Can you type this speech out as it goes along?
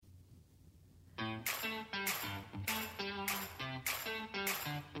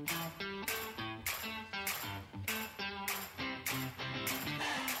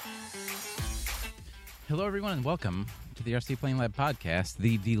Hello, everyone, and welcome to the RC Plane Lab podcast,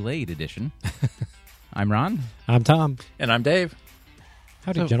 the delayed edition. I'm Ron. I'm Tom. And I'm Dave.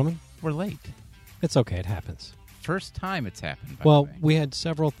 Howdy, gentlemen. We're late. It's okay. It happens. First time it's happened, by Well, the way. we had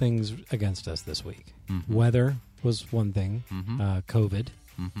several things against us this week. Mm-hmm. Weather was one thing. COVID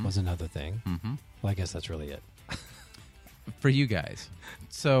Mhm. was another thing. Mm-hmm. Well, I guess that's really it. For you guys.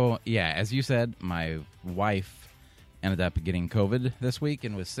 So, yeah, as you said, my wife ended up getting COVID this week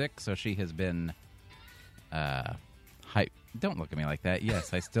and was sick, so she has been Don't look at me like that.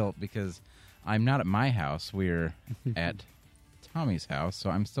 Yes, I still, because I'm not at my house. We're at Tommy's house, so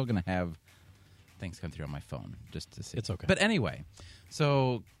I'm still going to have things come through on my phone just to see. It's okay. But anyway,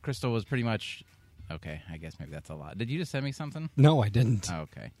 so Crystal was pretty much, okay, I guess maybe that's a lot. Did you just send me something? No, I didn't. Oh,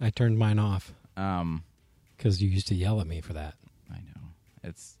 okay. I turned mine off Um, because you used to yell at me for that. I know.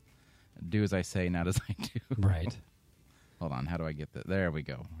 It's do as I say, not as I do. Right. Hold on. How do I get that? There we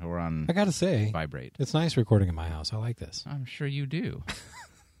go. We're on I got to say, vibrate. it's nice recording in my house. I like this. I'm sure you do.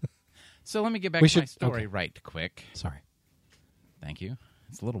 So let me get back We to my should- story okay. right quick. Sorry. Thank you.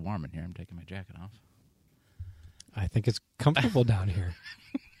 It's a little warm in here. I'm taking my jacket off. I think it's comfortable down here.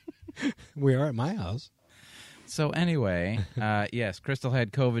 We are at my house. So anyway, yes, Crystal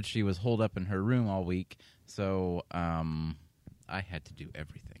had COVID. She was holed up in her room all week. So I had to do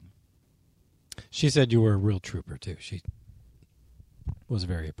everything. She said you were a real trooper, too. She was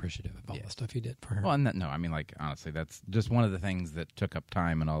very appreciative of all Yeah. the stuff you did for her. Well, no, I mean, like, honestly, that's just one of the things that took up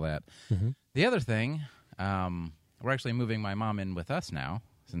time and all that. Mhm. The other thing, we're actually moving my mom in with us now.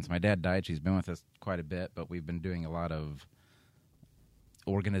 Since my dad died, she's been with us quite a bit, but we've been doing a lot of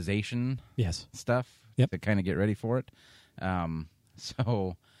organization Yes. stuff Yep. to kind of get ready for it.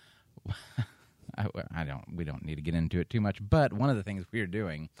 So we don't need to get into it too much, but one of the things we're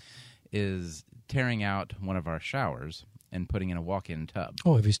doing is tearing out one of our showers and putting in a walk-in tub.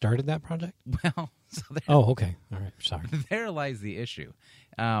 Oh, have you started that project? Well, so Oh, okay. All right. Sorry. there lies the issue.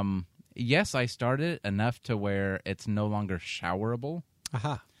 Yes, I started it enough to where it's no longer showerable.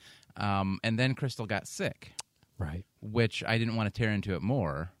 Aha. And then Crystal got sick, Right. which I didn't want to tear into it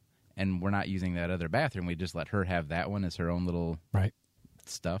more. And we're not using that other bathroom. We just let her have that one as her own little Right.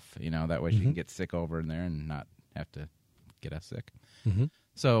 stuff. That way she can get sick over in there and not have to get us sick. Mm-hmm.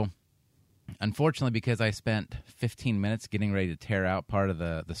 So, unfortunately, because I spent 15 minutes getting ready to tear out part of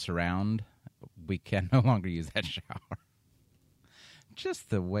the surround, we can no longer use that shower. Just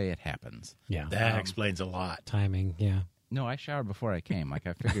the way it happens. Yeah. That explains a lot. Timing. Yeah. No, I showered before I came. Like,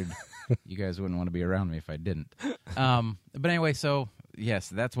 I figured you guys wouldn't want to be around me if I didn't. But anyway, so, yes,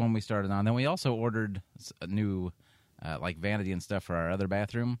 that's when we started on. Then we also ordered a new, vanity and stuff for our other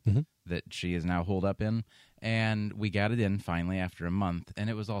bathroom that she is now holed up in. And we got it in finally after a month, and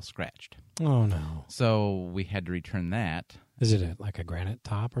it was all scratched. Oh no. So we had to return that. Is it like a granite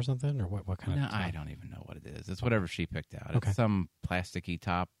top or something, or what? What kind No, of? Top? I don't even know what it is. It's whatever she picked out. Okay. It's some plasticky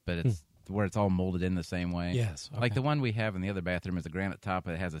top, but it's where it's all molded in the same way. Yes. Okay. Like the one we have in the other bathroom is a granite top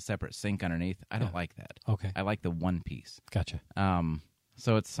that has a separate sink underneath. I don't like that. Okay. I like the one piece. Gotcha.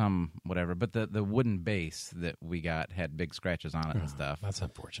 So it's some whatever. But the wooden base that we got had big scratches on it and stuff. That's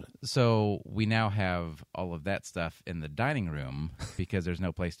unfortunate. So we now have all of that stuff in the dining room because there's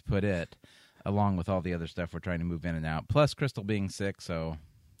no place to put it, along with all the other stuff we're trying to move in and out. Plus Crystal being sick, so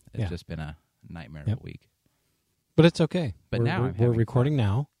it's just been a nightmare of a week. But it's okay. But now I'm we're having recording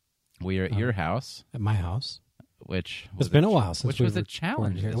now We are at your house, at my house. which It's been a while since which we was a recorded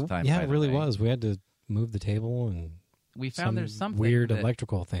challenge here. this time. Yeah, by it the really way. was. We had to move the table and We found there's something weird that,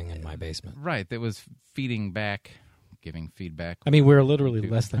 electrical thing in my basement. right, that was feeding back, giving feedback. I mean, we're literally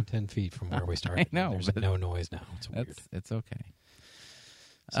less than 10 feet from where we started. I know, There's but no noise now. It's weird. It's okay.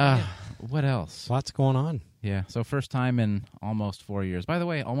 So, What else? Lots going on. Yeah, so first time in almost 4 years. By the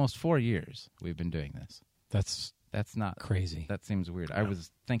way, almost 4 years we've been doing this. That's not crazy. That seems weird. I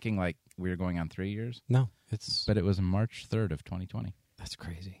was thinking like we were going on 3 years, No, it's but it was March 3rd of 2020. that's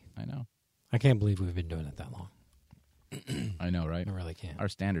crazy. I know. I can't believe we've been doing it that long. I know, right? I really can't. Our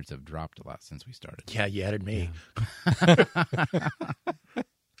standards have dropped a lot since we started. Yeah, you added me.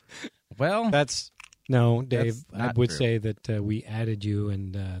 Well, That's no, Dave. That's I not would true. say that we added you,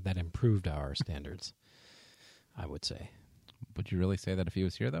 and that improved our standards. I would say would you really say that if he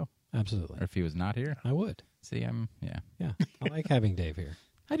was here, though? absolutely. Or if he was not here? I would. See, Yeah, I like having Dave here.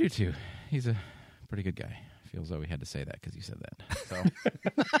 I do too. He's a pretty good guy. I feel as though we had to say that because you said that.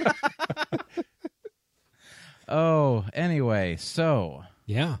 So. Oh, anyway, so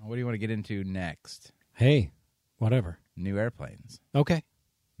Yeah. what do you want to get into next? Hey, whatever. New airplanes. Okay.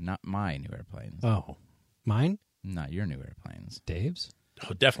 Not my new airplanes. Oh, mine? Not your new airplanes. Dave's?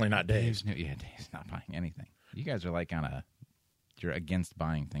 Oh, definitely not Dave's. Dave's not buying anything. You guys are like you're against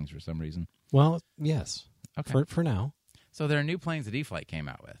buying things for some reason. Well, yes. Okay. For now. So there are new planes that E-Flight came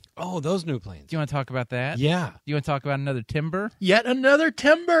out with. Oh, those new planes. Do you want to talk about that? Yeah. Do you want to talk about another Timber? Yet another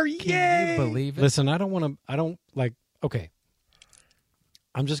Timber. Yay! Can you believe it? Listen, okay.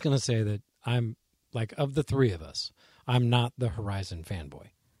 I'm just going to say that I'm, like, of the three of us, I'm not the Horizon fanboy.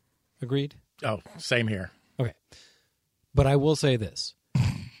 Agreed? Oh, same here. Okay. But I will say this.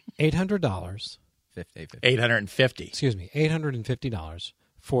 $800, 850. excuse me, $850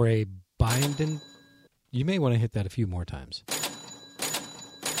 for a bind-in. You may want to hit that a few more times.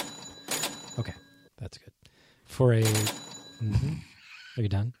 Okay, that's good. For a, are you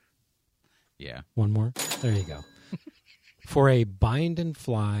done? Yeah. One more? There you go. For a bind and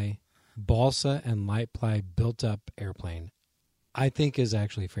fly, balsa and light ply built up airplane, I think is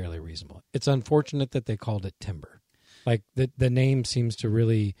actually fairly reasonable. It's unfortunate that they called it Timber. Like the name seems to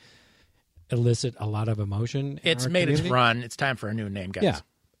really elicit a lot of emotion. It's made its run. It's time for a new name, guys. Yeah.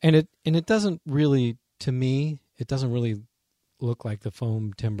 And it doesn't really, to me, it doesn't really look like the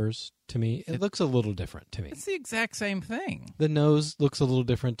foam timbers to me. It looks a little different to me. It's the exact same thing. The nose looks a little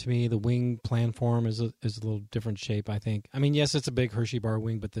different to me. The wing planform is a little different shape, I think. I mean, yes, it's a big Hershey bar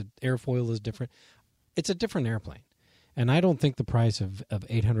wing, but the airfoil is different. It's a different airplane. And I don't think the price of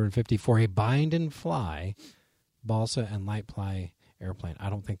 $850 for a bind and fly balsa and light ply airplane, I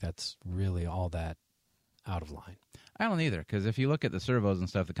don't think that's really all that out of line. I don't either, because if you look at the servos and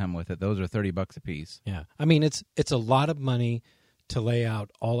stuff that come with it, those are $30 a piece. Yeah. I mean, it's a lot of money to lay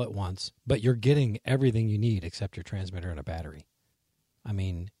out all at once, but you're getting everything you need except your transmitter and a battery. I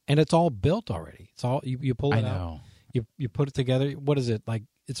mean, and it's all built already. It's all you pull it out. You put it together. What is it like?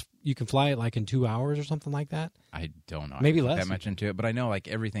 You can fly it like in 2 hours or something like that. I don't know. Maybe I don't put less that much into it, but I know like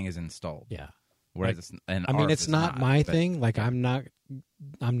everything is installed. Yeah. Whereas It's not my thing. Like I'm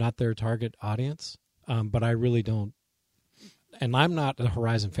not their target audience. But I really don't. And I'm not a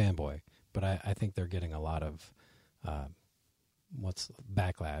Horizon fanboy, but I think they're getting a lot of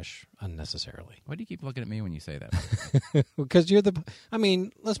backlash unnecessarily. Why do you keep looking at me when you say that? Because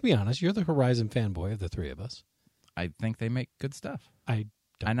let's be honest, you're the Horizon fanboy of the three of us. I think they make good stuff. I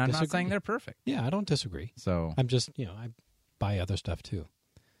don't And I'm disagree. not saying they're perfect. Yeah, I don't disagree. So, I'm just, I buy other stuff too.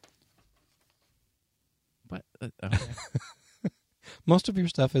 but okay. Most of your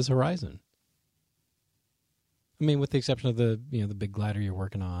stuff is Horizon. I mean, with the exception of the big glider you're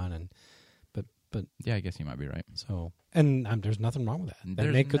working on, but Yeah, I guess you might be right. so, and there's nothing wrong with that. They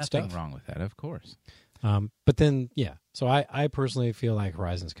There's make good nothing stuff. wrong with that, of course. But then, yeah. So I personally feel like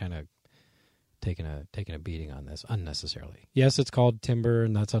Horizon's kind of taking a beating on this unnecessarily. Yes, it's called Timber,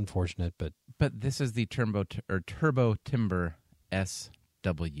 and that's unfortunate, but But this is the Turbo Timber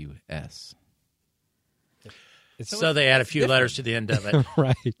SWS. So they add a few letters to the end of it.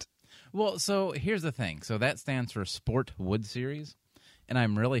 right. Well, so here's the thing. So that stands for Sport Wood Series, and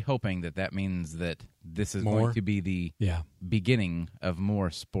I'm really hoping that means that this is More? going to be the Yeah. beginning of more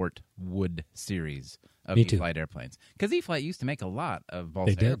Sport Wood Series of Me too. E-Flight airplanes. Because E-Flight used to make a lot of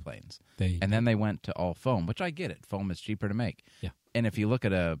balsa did. airplanes, They and then they went to all foam, which I get it. Foam is cheaper to make. Yeah. And if you look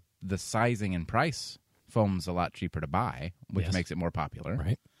at the sizing and price, foam's a lot cheaper to buy, which Yes. makes it more popular.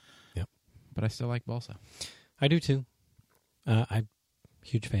 right. Yep. But I still like balsa. I do too. I'm a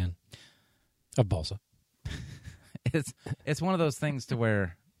huge fan of balsa. It's one of those things to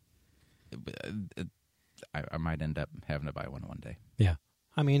where I might end up having to buy one day. Yeah.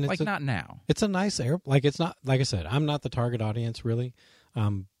 I mean, Like not now. It's a nice air. Like it's not, like I said, I'm not the target audience really.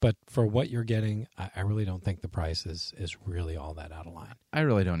 But for what you're getting, I really don't think the price is really all that out of line. I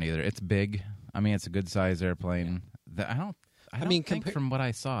really don't either. It's big. I mean, it's a good size airplane. I don't think from what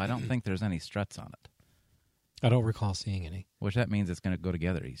I saw, I don't think there's any struts on it. I don't recall seeing any. Which that means it's going to go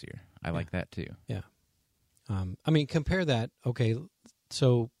together easier. I like that too. Yeah. I mean, compare that. Okay,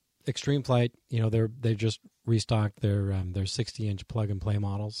 so Extreme Flight, they just restocked their 60-inch plug and play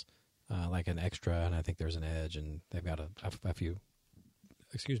models, like an Extra, and I think there's an Edge, and they've got a few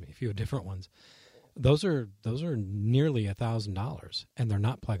different ones. Those are nearly $1,000, and they're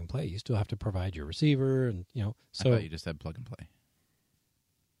not plug and play. You still have to provide your receiver, and I thought you just said plug and play.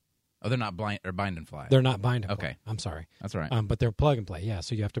 Oh, they're not bind and fly. They're not bind and Okay. play. I'm sorry. That's right. But they're plug and play, yeah.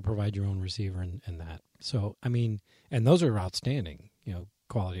 So you have to provide your own receiver and that. So, I mean, and those are outstanding,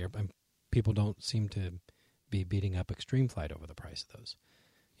 quality. And people don't seem to be beating up Extreme Flight over the price of those.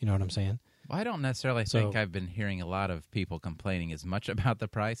 You know what I'm saying? Well, I don't necessarily think I've been hearing a lot of people complaining as much about the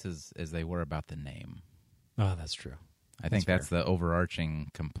price as they were about the name. Oh, that's true. I think that's the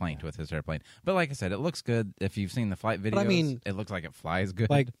overarching complaint with this airplane. But like I said, it looks good. If you've seen the flight videos, I mean, it looks like it flies good.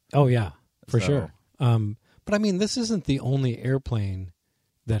 Like, oh, yeah, for So- sure. But I mean, this isn't the only airplane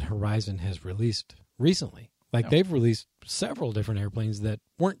that Horizon has released recently. Like they've released several different airplanes that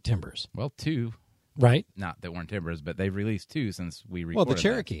weren't Timbers, Well, 2, right? not that weren't Timbers, but they've released 2 since we Well, recorded. the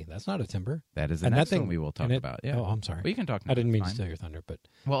Cherokee, that's not a Timber. That is the And next that thing one we will talk about. Yeah. Oh, I'm sorry. Well, you can talk now. I didn't mean It's to fine. steal your thunder, but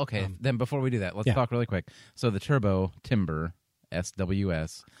Well, okay. Then before we do that, let's yeah. talk really quick. So the Turbo Timber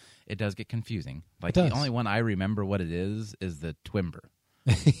SWS, it does get confusing. Like It does. the only one I remember what it is the Twimber.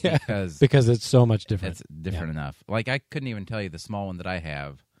 yeah, because it's so much different. it's different enough. Like I couldn't even tell you the small one that I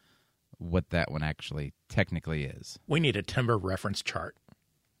have what that one actually technically is. We need a timber reference chart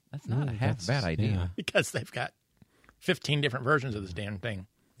That's not a half That's- bad idea. Yeah, because they've got 15 different versions of this damn thing.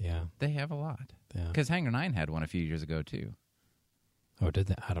 yeah. They have a lot. Yeah. Because Hangar 9 had one a few years ago too. Oh, did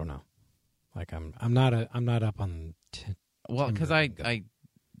that? I don't know. Like I'm not up on. Well, because Timber.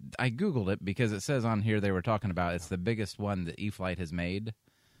 I Googled it because it says on here they were talking about it's the biggest one that E-Flight has made,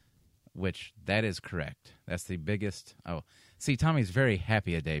 which that is correct. That's the biggest. Oh, see, Tommy's very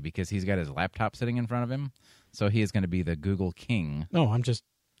happy today because he's got his laptop sitting in front of him, so he is going to be the Google King. No, I'm just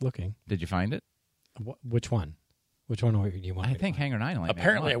looking. Did you find it? Which one? Which one do you want? I me to think find? Hangar 9 only made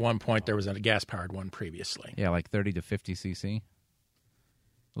Apparently, one. at one point, there was a gas-powered one previously. Yeah, like 30 to 50 cc.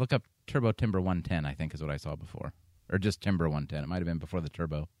 Look up Turbo Timber 110, I think is what I saw before. Or just Timber 110. It might have been before the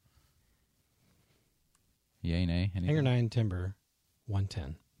Turbo. Yay, nay? Anything? Hangar 9 Timber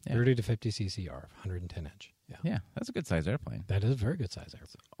 110. Yeah. 30 to 50 cc RF, 110 inch. Yeah. Yeah, that's a good sized airplane. That is a very good size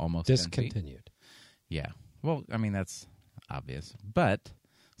airplane. Almost 10 feet. Discontinued. Yeah. Well, I mean, that's obvious. But,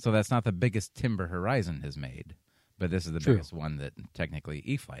 so that's not the biggest Timber Horizon has made. But this is the True. biggest one that technically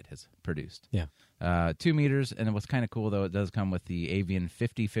E-Flight has produced. Yeah. 2 meters, and what's kind of cool, though, it does come with the Avian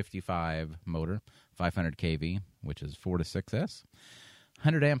 5055 motor, 500 kV, which is 4 to 6S.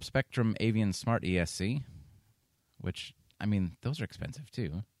 100 amp Spectrum Avian Smart ESC, which, I mean, those are expensive,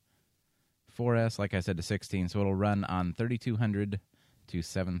 too. 4S, like I said, to 16, so it'll run on 3,200 to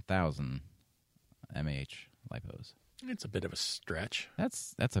 7,000 mAh lipos. It's a bit of a stretch.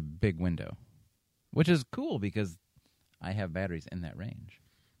 That's a big window, which is cool because I have batteries in that range.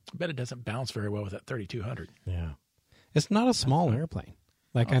 I bet it doesn't bounce very well with that 3200. Yeah. It's not a small airplane.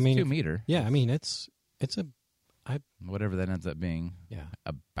 Like, Well, I it's mean, 2 meter. yeah, I mean, it's a, Whatever that ends up being. yeah.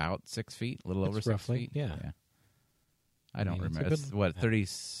 About 6 feet, a little It's over 6 roughly, feet. yeah. I don't mean, it's a remember. It's good- what, yeah.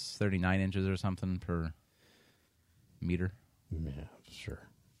 39 inches or something per meter? Yeah, sure.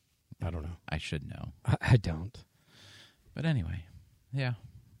 I don't know. I should know. I don't. But anyway, yeah.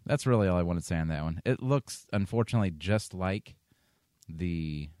 That's really all I wanted to say on that one. It looks, unfortunately, just like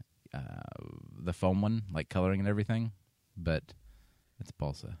the foam one, like coloring and everything, but it's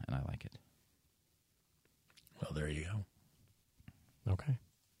balsa, and I like it. Well, there you go. Okay.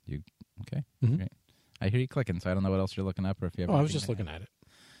 You okay? Mhm. Great. I hear you clicking, so I don't know what else you're looking up or if you have. Oh, I was anything just to looking add. at it.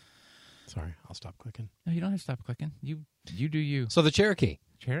 Sorry, I'll stop clicking. No, you don't have to stop clicking. You do you. So the Cherokee.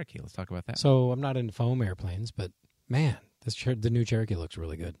 Cherokee. Let's talk about that. So I'm not into foam airplanes, but man, the new Cherokee looks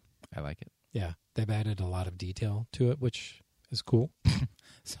really good. I like it. Yeah, they've added a lot of detail to it, which is cool.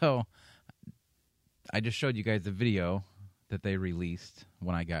 So I just showed you guys the video that they released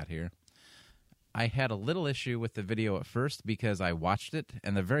when I got here. I had a little issue with the video at first because I watched it,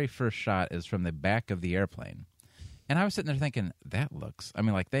 and the very first shot is from the back of the airplane. And I was sitting there thinking, that looks... I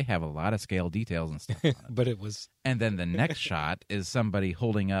mean, like, they have a lot of scale details and stuff on it. But it was And then the next shot is somebody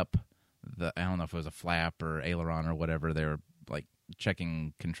holding up the... I don't know if it was a flap or aileron or whatever. They were, like,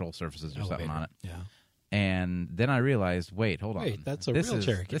 checking control surfaces or something on it. Yeah. And then I realized, wait, hold on. Wait, that's a This real is-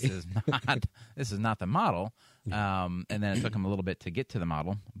 Cherokee. This is not the model. And then it took them a little bit to get to the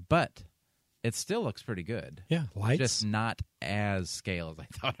model, but it still looks pretty good. Yeah, lights. Just not as scale as I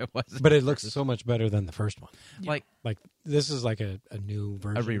thought it was. But it looks so much better than the first one. like Like this is like a new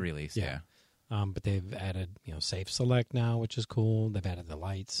version. a re-release, yeah. But they've added, Safe Select now, which is cool. They've added the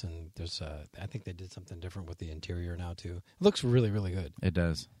lights, and there's, I think they did something different with the interior now too. It looks really, really good. It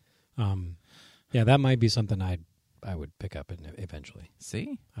does. Yeah, that might be something I would pick up eventually.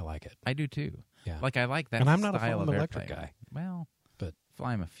 See? I like it. I do too. Yeah, Like I like that And I'm not a style foam of electric airplane. guy. Well, But-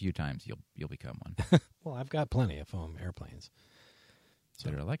 fly them a few times, you'll become one. well, I've got plenty of foam airplanes.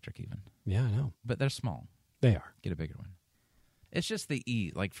 They're electric even. Yeah, I know But they're small. they are. Get a bigger one. It's just the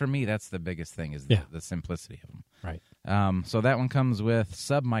ease. Like for me, that's the biggest thing is Yeah. the simplicity of them. Right. So that one comes with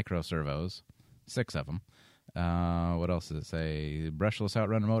sub-micro servos, 6 of them. What else does it say? Brushless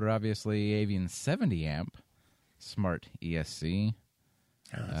outrunner motor, obviously. Avian 70 amp smart ESC.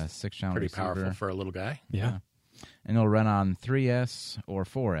 6-channel Pretty receiver. powerful for a little guy. Yeah. And it'll run on 3S or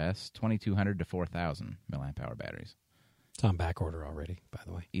 4S, 2200 to 4000 milliamp hour batteries. It's on back order already, by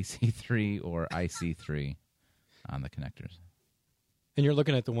the way. EC3 or IC3 on the connectors. And you're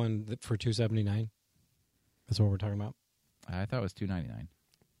looking at the one for $279. That's what we're talking about. I thought it was $299.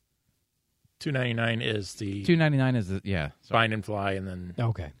 $299 is the $299 is the find and fly, and then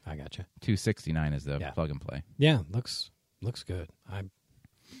Okay, I got you. $269 is the Yeah. plug and play. Yeah, looks good. I'm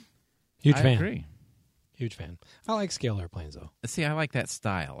huge I fan. agree. Huge fan. I like scale airplanes though. See, I like that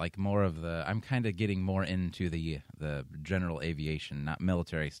style, like more of the. I'm kind of getting more into the general aviation, not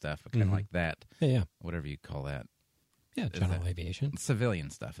military stuff, but kind of Mhm. like that, Yeah. whatever you call that, Yeah, Is general that- aviation.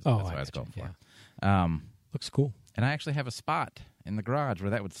 civilian stuff. Is Oh, that's what I was got going you. for. Yeah. Looks cool. And I actually have a spot in the garage where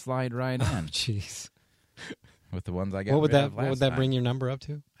that would slide right in Jeez. with the ones I got. What would rid that of what would last that time. bring your number up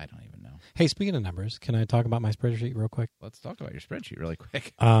to? I don't even know. Hey, speaking of numbers, can I talk about my spreadsheet real quick? Let's talk about your spreadsheet really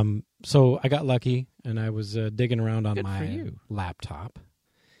quick. So I got lucky, and I was digging around on Good for my you. laptop,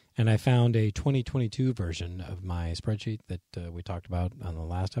 and I found a 2022 version of my spreadsheet that we talked about on the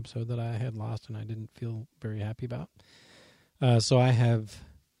last episode that I had lost and I didn't feel very happy about. So I have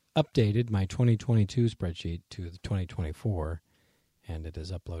updated my 2022 spreadsheet to the 2024, and it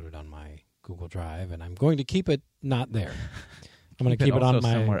is uploaded on my Google Drive, and I'm going to keep it not there. I'm going to keep it on also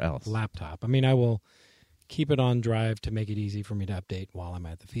my somewhere else. laptop. I mean, I will keep it on Drive to make it easy for me to update while I'm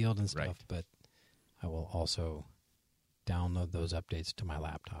at the field and stuff, Right. but I will also download those updates to my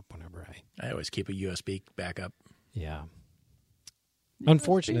laptop whenever I always keep a USB backup. yeah.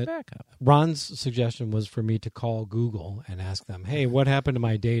 Unfortunate. Backup. Ron's suggestion was for me to call Google and ask them, hey, what happened to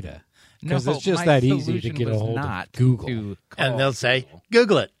my data? Because No, it's just my that easy to solution get a was hold not of Google. to call And they'll say, Google.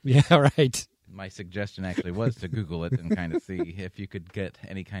 Google it. Yeah, right. My suggestion actually was to Google it and kind of see if you could get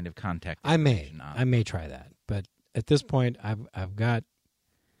any kind of contact. I information on it. may try that. But at this point, I've got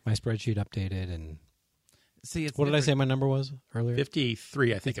my spreadsheet updated. And See, it's what did I say different. my number was earlier? 53,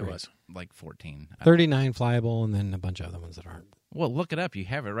 I think 53. it was. Like 14. 39 flyable, and then a bunch of other ones that aren't. Well, look it up. You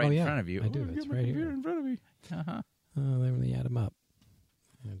have it right Oh, in yeah, front of you. I do. I've It's got my right computer here. in front of me. Uh-huh. Let me add them up.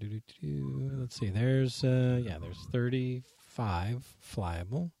 Let's see. There's 35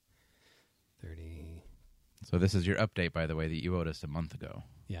 flyable. 30. So this is your update, by the way, that you owed us a month ago.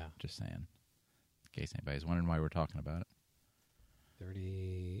 Yeah. Just saying. In case anybody's wondering why we're talking about it.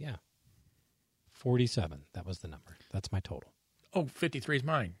 30. Yeah. 47. That was the number. That's my total. Oh, 53 is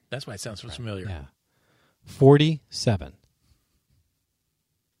mine. That's why it sounds so familiar. Yeah. 47.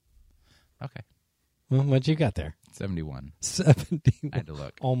 Okay. Well, what you got there? 71. 70. I had to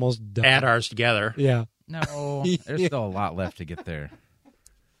look. Almost done. Add ours together. Yeah. No, there's still a lot left to get there.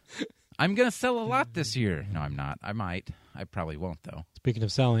 I'm going to sell a lot this year. No, I'm not. I might. I probably won't, though. Speaking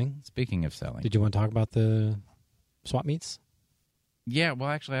of selling, Speaking of selling. did you want to talk about the swap meets? Yeah, well,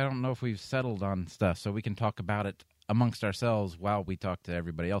 actually, I don't know if we've settled on stuff, so we can talk about it amongst ourselves while we talk to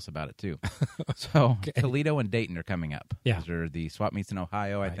everybody else about it, too. So Toledo and Dayton are coming up. Yeah. Those are the swap meets in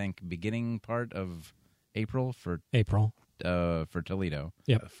Ohio, I Right. think, beginning part of April for April. Toledo.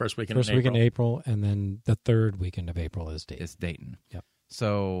 Yep. First weekend First in weekend April. in April, and then the third weekend of April is Dayton. It's Dayton. Yep.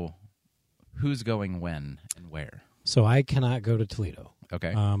 So who's going when and where? So I cannot go to Toledo,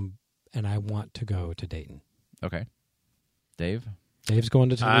 Okay. and I want to go to Dayton. Okay. Dave, Dave's going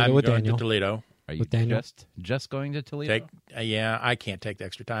to Toledo I'm with going Daniel. to Toledo. are you With Daniel? just going to Toledo? Yeah, I can't take the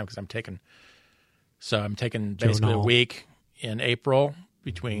extra time because I'm taking Joe basically a Knoll. week in April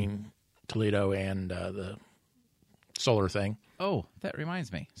between Toledo and the solar thing. Oh, that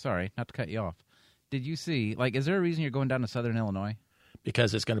reminds me. Sorry, not to cut you off. Did you see, is there a reason you're going down to Southern Illinois?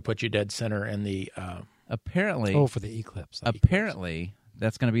 Because it's going to put you dead center in the Apparently, Oh, for the eclipse. apparently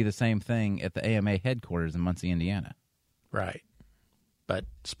that's going to be the same thing at the AMA headquarters in Muncie, Indiana. right. But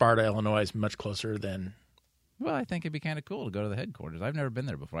Sparta, Illinois is much closer than Well, I think it'd be kind of cool to go to the headquarters. I've never been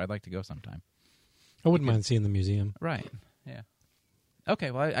there before. I'd like to go sometime. I wouldn't mind seeing the museum. Right. Yeah.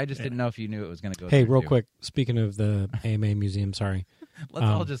 Okay, well, I just didn't know if you knew it was going to go Hey, there, real too. quick, speaking of the AMA museum, sorry. Let's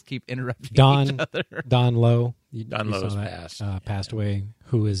all just keep interrupting Don each other. Don Lowe. Don you saw Lowe's that, passed away,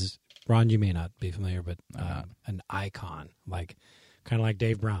 who is, Ron, you may not be familiar, but not. an icon, kind of like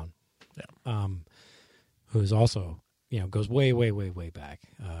Dave Brown. Yeah. Who is also, goes way, way, way, way back.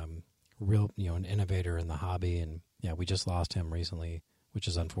 Real, an innovator in the hobby. And, yeah, we just lost him recently, which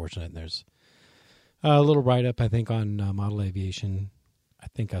is unfortunate. And there's a little write-up, I think, on Model Aviation. I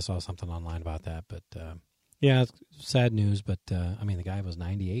think I saw something online about that. But, yeah, it's sad news. But, the guy was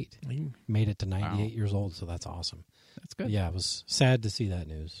 98. Made it to 98 years old, so that's awesome. That's good. Yeah, it was sad to see that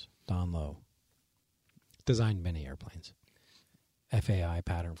news. Don Lowe. Designed many airplanes. FAI,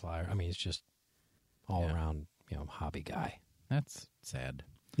 pattern flyer. It's just all around, hobby guy. That's sad.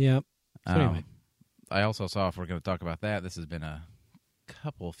 Yep. So anyway. I also saw, if we're going to talk about that, this has been a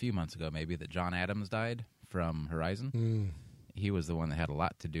few months ago maybe, that John Adams died from Horizon. He was the one that had a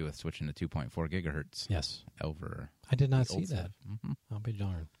lot to do with switching to 2.4 gigahertz. Yes. Over. I did not the see old that. stuff. Mhm. I'll be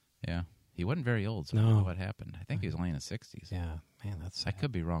darned. Yeah. He wasn't very old, so I don't No. know what happened. I think he was only in his 60s. Yeah. Man, that's I sad.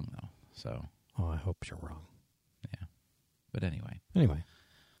 could be wrong, though. So, Oh, I hope you're wrong. but anyway. Anyway,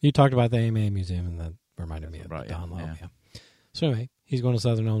 you talked about the AMA Museum, and that reminded me of Right, Don Lowe. yeah. Yeah. So anyway, he's going to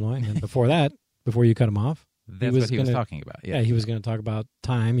Southern Illinois, and before that, before you cut him off, That's was what he was gonna- talking about. yeah, Yeah. he was going to talk about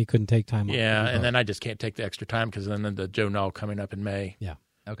time. He couldn't take time off. Yeah, to do and both. then I just can't take the extra time because then the Joe Null coming up in May,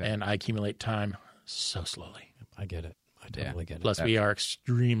 Okay. and I accumulate time so slowly. I get it. I totally get it. Plus, we are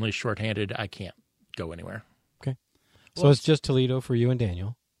extremely shorthanded. I can't go anywhere. So it's just Toledo for you and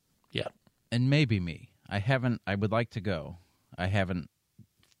Daniel. Yeah. And maybe me. I would like to go. I haven't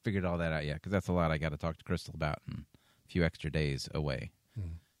figured all that out yet because that's a lot I got to talk to Crystal about and a few extra days away,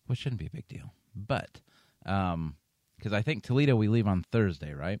 which shouldn't be a big deal. But because I think Toledo, we leave on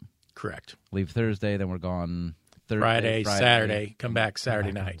Thursday, right? Correct. Leave Thursday, then we're gone Friday, Saturday, come back Saturday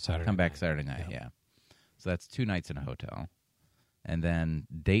Come back on night. Saturday Come back night. Saturday night, Yeah. yeah. So that's 2 nights in a hotel. And then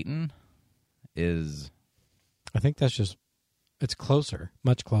Dayton is, I think that's just, it's closer,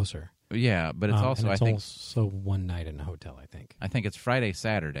 much closer. yeah, but it's also, and it's I think also one night in a hotel, I think. it's Friday,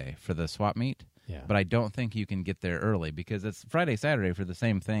 Saturday for the swap meet. Yeah. But I don't think you can get there early because it's Friday, Saturday for the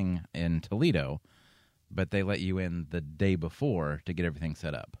same thing in Toledo, but they let you in the day before to get everything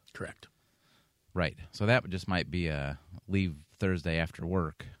set up. Correct. Right. So that just might be a leave Thursday after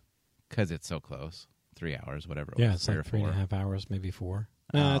work because it's so close. 3 hours, whatever it Yeah, was. it's 3 or like 3.5 4. hours, maybe 4.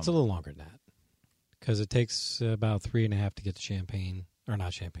 No, it's a little longer than that. Because it takes about 3.5 to get to Champaign, or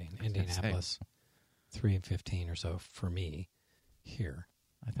not Champaign, Indianapolis. 3:15 or so for me here.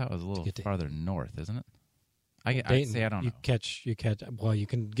 I thought it was a little get to- farther north, isn't it? I Dayton, say I don't you know. catch. Well, you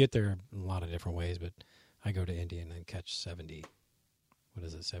can get there a lot of different ways, but I go to Indy and then catch 70. What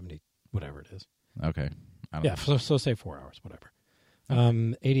is it? 70, whatever it is. Okay. I don't Yeah, know. so say 4 hours, whatever.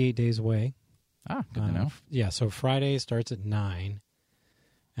 Okay. 88 days away. Ah, good to know. Yeah, so Friday starts at 9,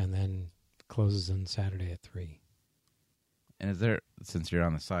 and then closes on Saturday at 3. And is there, since you're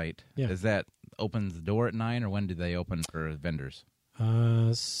on the site, Yeah. is that opens the door at 9 or when do they open for vendors?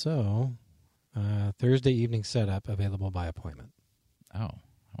 Thursday evening setup available by appointment. Oh,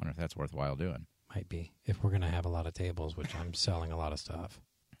 I wonder if that's worthwhile doing. Might be, if we're going to have a lot of tables, which I'm selling a lot of stuff.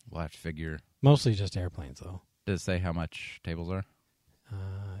 We'll have to figure. Mostly just airplanes, though. Does it say how much tables are?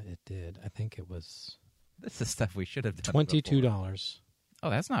 It did. I think it was This is stuff we should have done. $22 before. Oh,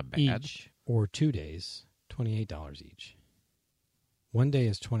 that's not bad. each, or 2 days, $28 each. 1 day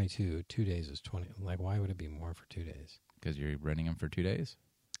is 22, 2 days is 20. Like, why would it be more for 2 days? Because you're renting them for 2 days.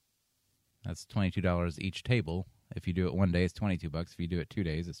 That's $22 each table. If you do it 1 day, it's $22. If you do it 2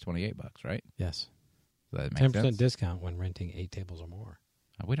 days, it's $28, right? Yes. So that makes 10% sense. discount when renting 8 tables or more.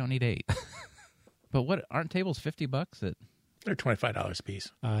 We don't need 8. But what aren't tables $50 at They're $25 a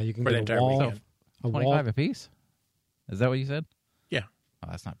piece. You can For the get a entire wall. weekend. A wall. 25 a piece? Is that what you said? Yeah. Oh,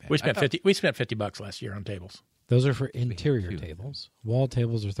 that's not bad. We I spent thought- 50. We spent $50 last year on tables. Those are for we had interior 2. tables. Wall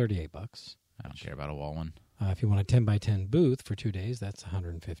tables are $38. I don't care about a wall one. If you want a 10 by 10 booth for 2 days, that's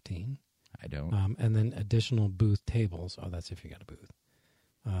 $115. I don't. And then additional booth tables. Oh, that's if you got a booth.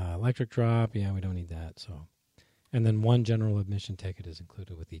 Electric drop. Yeah, we don't need that. So, and then one general admission ticket is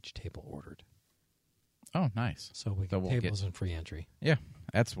included with each table ordered. Oh, nice. So we So get we'll tables and free entry. Yeah,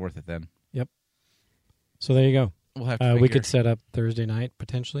 that's worth it then. So there you go. We'll have to We figure. could set up Thursday night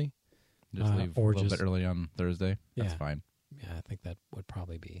potentially. Just leave or a little just- bit early on Thursday. That's Yeah. fine. Yeah, I think that would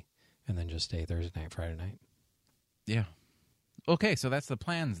probably be, and then just stay Thursday night, Friday night. Yeah. Okay, so that's the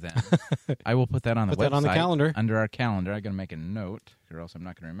plans then. I will put that on the Put website. that on the calendar. Under our calendar. I'm going to make a note, or else I'm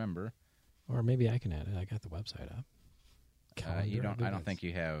not going to remember. Or maybe I can add it. I got the website up. You don't. I don't device. think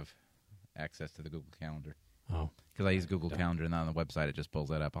you have access to the Google Calendar Oh, because I use Google Don't. Calendar, and on the website it just pulls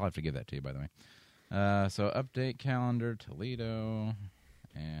that up. I'll have to give that to you, by the way. So update calendar Toledo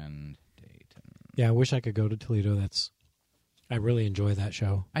and Dayton. yeah. I wish I could go to Toledo. I really enjoy that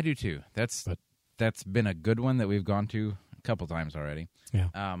show. I do too. That's been a good one that we've gone to a couple times already. Yeah.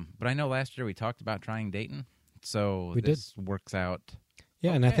 But I know last year we talked about trying Dayton, so We did. this works out.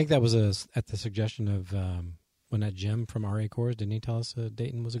 Yeah, and I Okay. think that was at the suggestion of when that Jim from RA Cores, didn't he tell us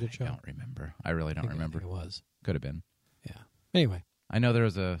Dayton was a good show? I don't remember. I really don't I think remember. it was. Could have been. Yeah. Anyway, I know there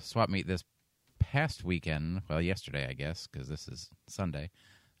was a swap meet this past weekend. Well, yesterday, I guess, because this is Sunday.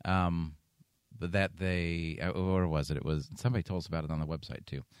 But that they, or was it? It was somebody told us about it on the website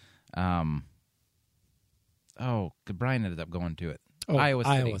too. Brian ended up going to it.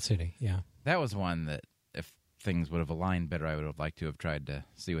 Iowa City. Yeah. That was one that if things would have aligned better, I would have liked to have tried to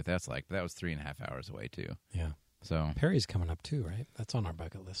see what that's like. But that was 3.5 hours away too. Yeah. So Perry's coming up too, right? That's on our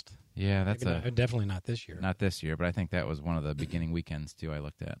bucket list. yeah, that's Maybe definitely not this year. not this year, but I think that was one of the beginning weekends too. I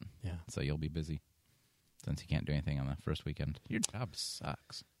looked at. Yeah. So you'll be busy since you can't do anything on the first weekend. Your job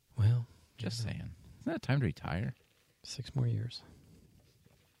sucks. Well, Just saying. Isn't that time to retire? 6 more years.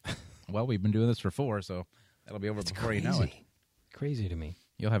 Well, we've been doing this for 4, so that'll be over It's before crazy. you know it. Crazy to me.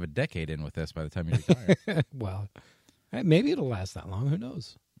 You'll have a decade in with this by the time you retire. Well, maybe it'll last that long. Who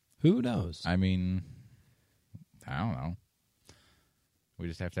knows? Who knows? I mean, I don't know. We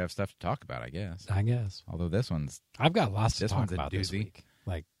just have to have stuff to talk about, I guess. I guess. Although this one's I've got lots to This talk one's a about this doozy. week.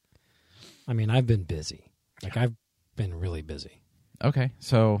 Like, I mean, I've been busy. Like, I've been really busy. okay.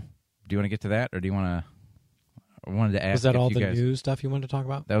 So, do you want to get to that, or do you want to? I wanted to ask. Was that if all you the guys, new stuff you wanted to talk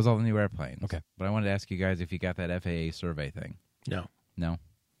about? That was all the new airplanes. Okay. But I wanted to ask you guys if you got that FAA survey thing. No. No.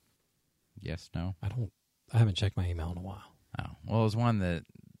 Yes. No. I haven't checked my email in a while. Oh. Well, it was one that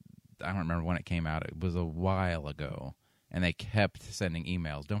I don't remember when it came out. It was a while ago, and they kept sending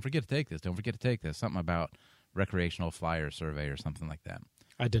emails. Don't forget to take this. Don't forget to take this. Something about recreational flyer survey or something like that.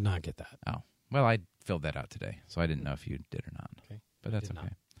 I did not get that. Oh. Well, I filled that out today, so I didn't know if you did or not. Okay. But that's did okay.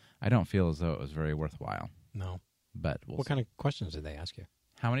 not. I don't feel as though it was very worthwhile. No. But we'll What see. kind of questions did they ask you?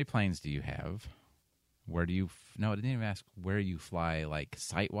 How many planes do you have? Where do you... No, it didn't even ask where you fly, like,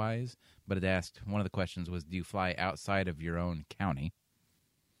 site-wise, but it asked... One of the questions was, do you fly outside of your own county?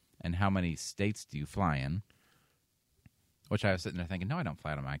 And how many states do you fly in? Which I was sitting there thinking, no, I don't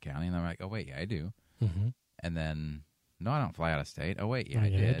fly out of my county. And I'm like, oh, wait, yeah, I do. Mm-hmm. And then, no, I don't fly out of state. Oh, wait, yeah, I I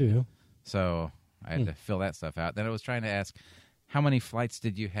did. do. So I had to fill that stuff out. Then it was trying to ask, how many flights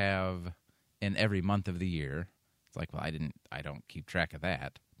did you have in every month of the year? It's like, well, I don't keep track of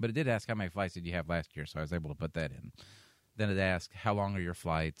that. But it did ask how many flights did you have last year, so I was able to put that in. Then it asked, how long are your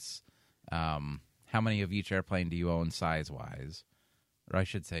flights? How many of each airplane do you own size-wise? Or I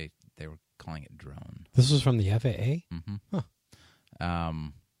should say, they were calling it drone. This was from the FAA? Mm-hmm. Huh.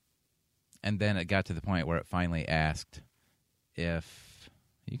 And then it got to the point where it finally asked if...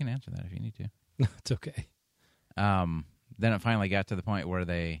 You can answer that if you need to. No, it's okay. Then it finally got to the point where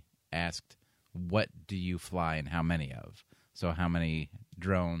they asked, what do you fly and how many of? So how many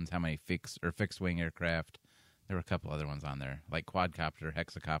drones, how many fixed-wing aircraft? There were a couple other ones on there, like quadcopter,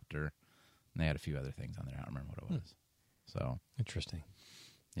 hexacopter, and they had a few other things on there. I don't remember what it was. So, Interesting.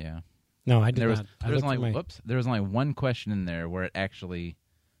 yeah. No, I did There was, not. I there was looked only at my- there was only one question in there where it actually,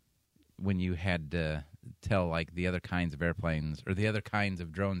 when you had to tell like the other kinds of airplanes or the other kinds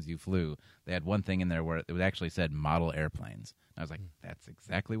of drones you flew, they had one thing in there where it actually said model airplanes. And I was like, that's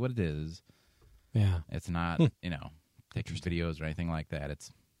exactly what it is. Yeah. It's not, taking videos or anything like that.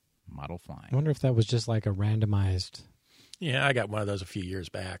 It's model flying. I wonder if that was just like a randomized... Yeah, I got one of those a few years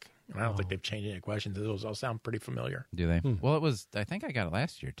back, and I don't think Oh. they've changed any questions. Those all sound pretty familiar. Do they? Well, I think I got it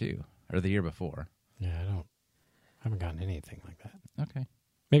last year too, or the year before. Yeah, I haven't gotten anything like that. Okay.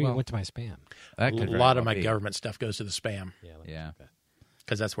 Maybe Well, it went to my spam. That A could very lot of well my be. government stuff goes to the spam Yeah.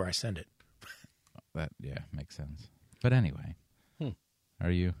 because that's where I send it. That makes sense. But anyway, are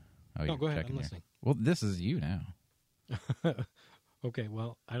you? Oh, No, you're go ahead. checking I'm here. listening. Well, this is you now. Okay,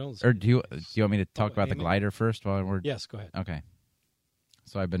 well, I don't... Or do you want me to talk about the Amy? glider first while we're? Yes, go ahead. Okay.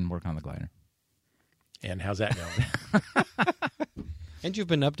 So I've been working on the glider. And how's that going? And you've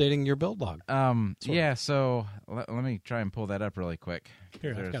been updating your build log. Sort Yeah. So let me try and pull that up really quick.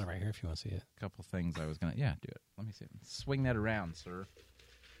 Here, I've There's got it right here if you want to see it. a couple things I was gonna. Yeah, do it. Let me see. Swing that around, sir.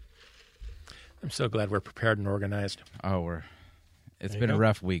 I'm so glad we're prepared and organized. Oh, it's There you been a go.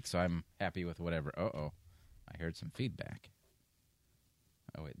 rough week, so I'm happy with whatever. I heard some feedback.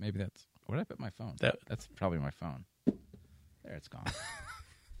 Oh wait, maybe that's where did I put my phone? That's probably my phone. There, it's gone.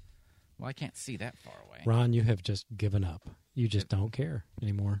 Well, I can't see that far away. Ron, you have just given up. You just don't care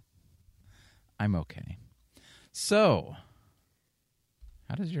anymore. I'm okay. So,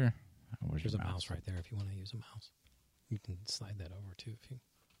 how does your? Where's There's a your mouse right there if you want to use a mouse. You can slide that over too if you...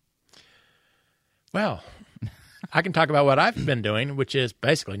 Well, I can talk about what I've been doing, which is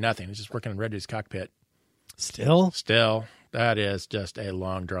basically nothing. It's just working in Reddy's cockpit. Still? Still, that is just a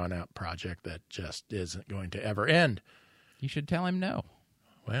long, drawn-out project that just isn't going to ever end. You should tell him no,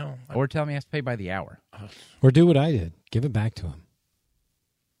 Well, or tell him he has to pay by the hour. Or do what I did. Give it back to him.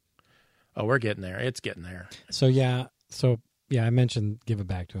 oh, we're getting there. It's getting there. So, I mentioned give it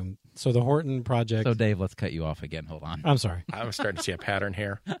back to him. So the Horton project... So, Dave, let's cut you off again. Hold on. I'm sorry. I'm starting to see a pattern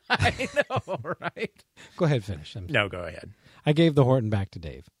here. I know, right? Go ahead, finish. No, go ahead. I gave the Horton back to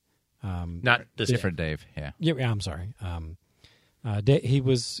Dave. Not this Different Dave. Yeah. Yeah, I'm sorry. He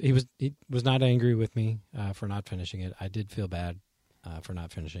was not angry with me for not finishing it. I did feel bad for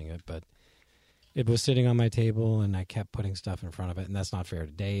not finishing it, but it was sitting on my table, and I kept putting stuff in front of it, and that's not fair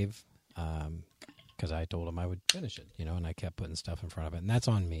to Dave because I told him I would finish it, and I kept putting stuff in front of it, and that's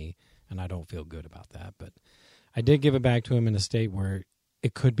on me, and I don't feel good about that. But I did give it back to him in a state where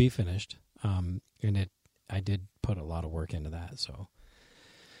it could be finished, and I did put a lot of work into that, so.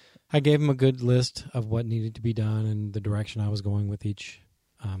 I gave him a good list of what needed to be done and the direction I was going with each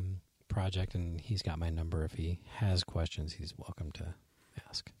project, and he's got my number. If he has questions, he's welcome to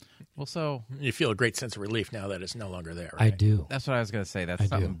ask. Well, so You feel a great sense of relief now that it's no longer there, right? I do. that's what I was going to say. That's I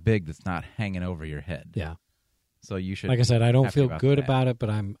something do. big that's not hanging over your head. Yeah. So you should. Like I said, I don't happy feel about good that. about it, but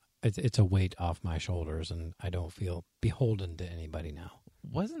it's a weight off my shoulders, and I don't feel beholden to anybody now.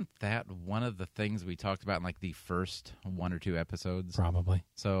 Wasn't that one of the things we talked about in like the first 1 or 2 episodes? Probably.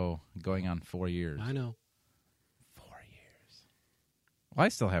 So going on 4 years. I know. 4 years. Well, I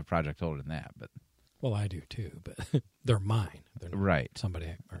still have project older than that, but Well, I do too, but they're mine. They're not right.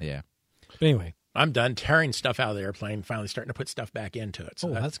 somebody. Yeah. But anyway, I'm done tearing stuff out of the airplane, finally starting to put stuff back into it. So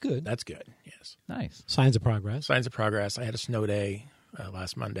that's good. That's good, yes. Nice. Signs of progress. Signs of progress. I had a snow day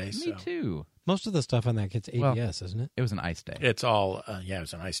last Monday. Me so too. Most of the stuff on that kit's ABS, Well- isn't it? It was an ice day. It's all, it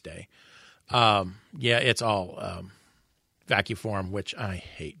was a nice day. It's all vacuform, which I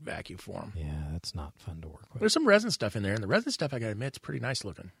hate vacuform. Yeah, that's not fun to work with. There's some resin stuff in there, and the resin stuff, I got to admit, it's pretty nice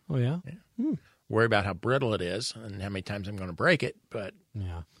looking. Oh, yeah? Worry about how brittle it is and how many times I'm going to break it, but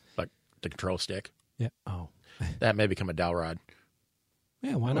Yeah. like the control stick, Yeah. Oh. that may become a dowel rod.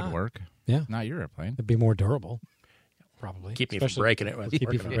 Yeah, why That not? would work. Yeah. Not your airplane. It'd be more durable, probably. Keep me from Especially breaking it. When it's keep you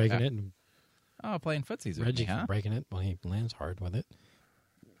working from on it. breaking it, and Oh, playing footsies with Reggie me, huh? from breaking it when he lands hard with it.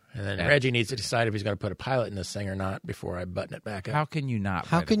 And then Yeah. Reggie needs to decide if he's going to put a pilot in this thing or not before I button it back up. How can you not?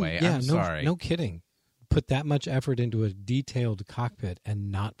 How by can the way? yeah, I'm no, sorry. no kidding. Put that much effort into a detailed cockpit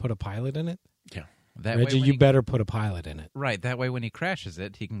and not put a pilot in it? Yeah. That Reggie, way when you he- better put a pilot in it. Right. That way, when he crashes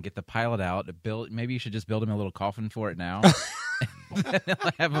it, he can get the pilot out. Maybe you should just build him a little coffin for it now. And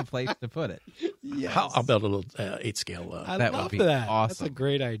he'll have a place to put it. Yes. I'll build a little 8 scale. I That would love be that. That's a awesome.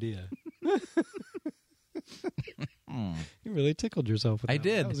 great idea. You really tickled yourself with I that.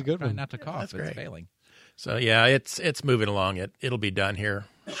 did. That was a good Try one. not to cough. that's It's great. failing. So yeah, it's moving along. It'll be done here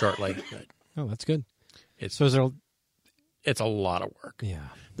shortly. But Oh, that's good. It's So is there? it's a lot of work. Yeah.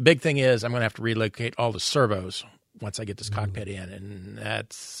 The big thing is I'm going to have to relocate all the servos once I get this cockpit in, and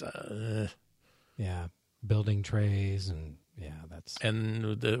that's Yeah. Building trays and that's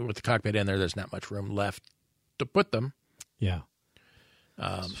with the cockpit in there, there's not much room left to put them. yeah.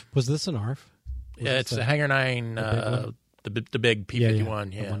 Was this an ARF? Was Yeah, it's this the Hangar 9, big one? the big P-51.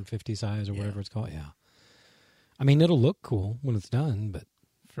 the Yeah, 150 size or Yeah. whatever it's called. Yeah. I mean, it'll look cool when it's done, but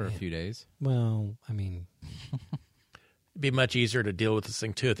For a few days. well, I mean, it'd be much easier to deal with this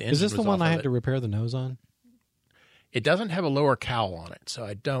thing too. If the engine is this the was one off I of had it. to repair the nose on? It doesn't have a lower cowl on it, so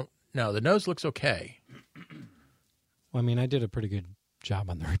I don't know. The nose looks okay. Well, I mean, I did a pretty good job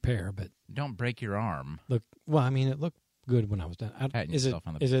on the repair, but Don't break your arm. look, well, I mean, it looked good when I was done. Patting Is it yourself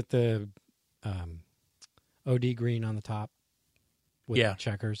on the- is it the OD green on the top with Yeah.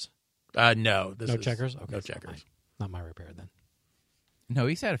 checkers? No, this No is checkers? Okay, no it's not checkers. Not my repair then. No,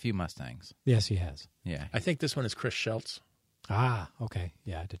 he's had a few Mustangs. Yes, he has. Yeah. I think this one is Chris Schultz. Ah, okay.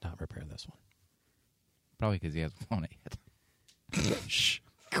 Yeah, I did not repair this one. Probably because he hasn't flown it yet. Shh.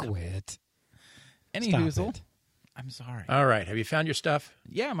 Quit. Any Stop hoozle. it. I'm sorry. All right, have you found your stuff?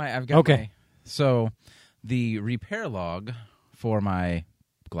 Yeah, I've got Okay. my... So the repair log for my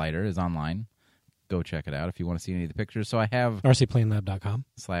glider is online. Go check it out if you want to see any of the pictures. So I have RCPlaneLab.com.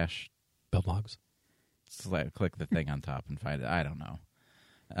 / Build logs. click the thing on top and find it. I don't know.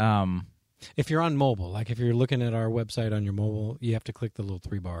 If you're on mobile, like if you're looking at our website on your mobile, you have to click the little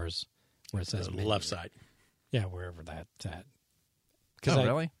 3 bars where it says The menu. left side. Yeah, wherever that's at. Oh,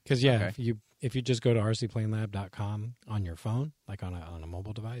 really? Because yeah, Okay. if you just go to rcplanelab.com on your phone, like on a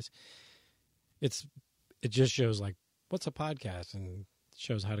mobile device, it just shows like what's a podcast and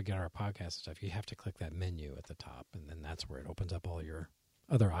shows how to get our podcast and stuff. You have to click that menu at the top, and then that's where it opens up all your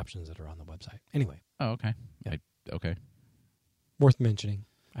other options that are on the website. Anyway, Oh, okay. Yeah. Okay. worth mentioning,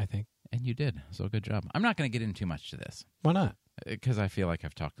 I think. And you did. So good job. I'm not going to get into too much to this Why not? because I feel like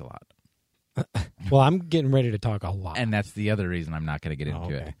I've talked a lot. Well, I'm getting ready to talk a lot. And that's the other reason I'm not going to get into Oh,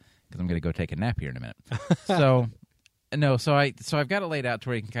 it okay. because I'm going to go take a nap here in a minute. So I've got it laid out to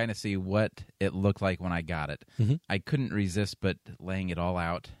where you can kind of see what it looked like when I got it. Mhm. I couldn't resist but laying it all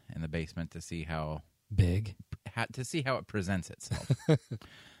out in the basement to see how Big. it presents itself.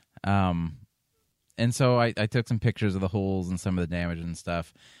 And so I took some pictures of the holes and some of the damage and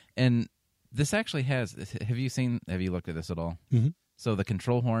stuff. And this actually has. Have you looked at this at all? Mm-hmm. So the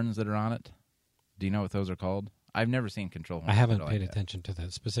control horns that are on it. Do you know what those are called? I've never seen control horns. I haven't that are paid like that. attention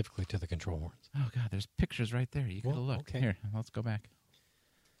to specifically to the control horns. Oh God, there's pictures right there. You could have Well, looked. okay. Here, let's go back.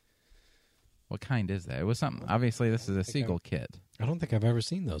 What kind is that? It was something. Obviously, this is a Seagull kit. I don't think I've ever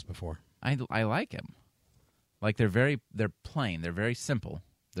seen those before. I like them. Like they're plain. They're very simple.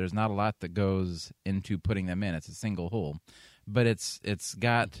 There's not a lot that goes into putting them in. It's a single hole. but it's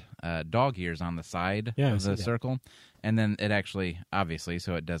got dog ears on the side Yeah, I of see the that. circle, and then it actually, obviously,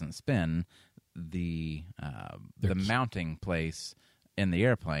 so it doesn't spin. The There's- mounting place in the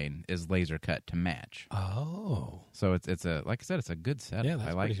airplane is laser cut to match. Oh, So it's a, like I said, it's a good setup. yeah, that's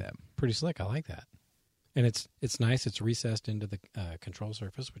I like pretty, that. pretty slick. I like that, and it's nice. It's recessed into the control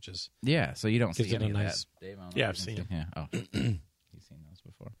surface, which is Yeah, so you don't Gives see it any a of nice- that. Dave, I don't know Yeah, if I've you seen can see- Yeah. Oh, you've seen those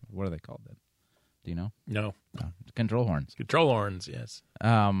before. What are they called then? Do you know? No. Control horns. Control horns, yes.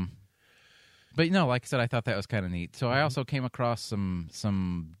 But like I said, I thought that was kind of neat. So I also came across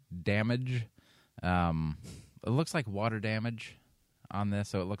some damage. It looks like water damage on this,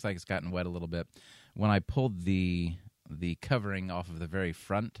 so it looks like it's gotten wet a little bit. When I pulled the covering off of the very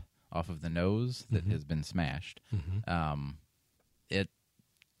front, off of the nose that has been smashed,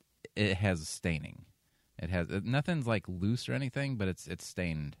 it has staining. It has nothing's like loose or anything, but it's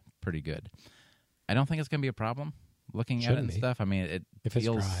stained pretty good. I don't think it's going to be a problem looking at it Shouldn't and be. stuff. I mean, it if it's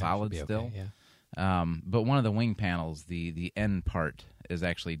feels dry, it should solid be okay, still. Yeah. But one of the wing panels, the end part, is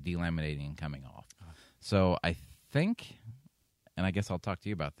actually delaminating and coming off. So I think, and I guess I'll talk to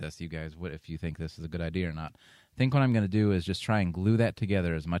you about this, you guys, what if you think this is a good idea or not. I think what I'm going to do is just try and glue that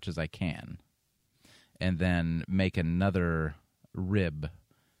together as much as I can, and then make another rib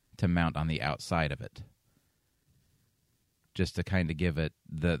to mount on the outside of it, just to kind of give it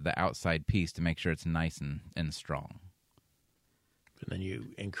the outside piece to make sure it's nice and strong. And then you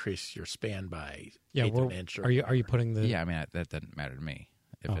increase your span by Yeah, eighth of an inch. Or are you putting the? Yeah, I mean, that doesn't matter to me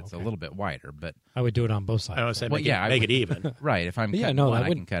if Oh, it's a okay. little bit wider, but I would do it on both sides. I don't say Well, make, yeah, I make would- it even. right, if I'm But yeah, cutting no, one, that I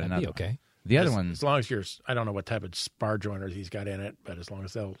would can cut that'd another be one. okay. The other as, one, as long as you're, I don't know what type of spar joiners he's got in it, but as long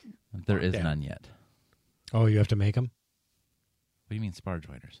as they'll, there is down. none yet. Oh, you have to make them. What do you mean spar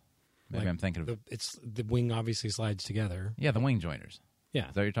joiners? Maybe Like I'm thinking of It's the wing obviously slides together. the wing joiners. Yeah.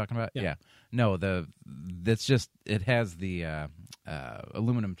 Is that what you're talking about? Yeah. No, that's just it has the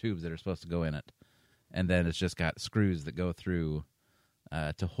aluminum tubes that are supposed to go in it, and then it's just got screws that go through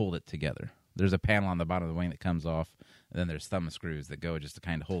to hold it together. There's a panel on the bottom of the wing that comes off, and then there's thumb screws that go just to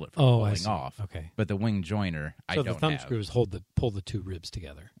kind of hold it from Oh, I falling see. off. Okay. But the wing joiner, I So don't the thumb have. screws pull the two ribs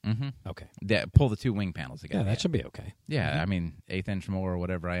together. Mm-hmm. Okay. Yeah, pull the two wing panels together. Yeah, that should be okay. Yeah, I mean, 1/8 inch more or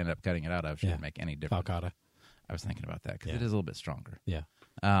whatever I end up cutting it out of shouldn't Yeah. make any difference. Falcata. I was thinking about that because Yeah. it is a little bit stronger. Yeah.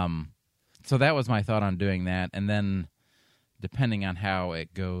 So that was my thought on doing that, and then depending on how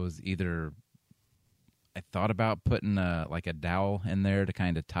it goes, either I thought about putting a dowel in there to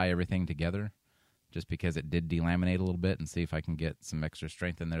kind of tie everything together, just because it did delaminate a little bit, and see if I can get some extra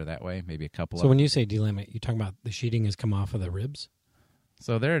strength in there that way. Maybe a couple. So of when you say delaminate, you're talking about the sheeting has come off of the ribs?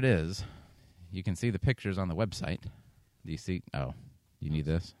 So there it is. You can see the pictures on the website. Do you see? Oh, you need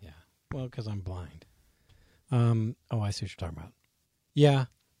this? Yeah. Well, because I'm blind. I see what you're talking about. Yeah.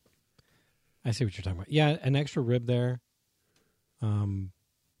 I see what you're talking about. Yeah, an extra rib there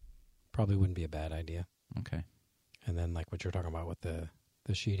probably wouldn't be a bad idea. Okay. And then like what you're talking about with the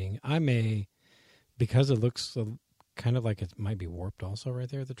sheeting. I may, because it looks kind of like it might be warped also right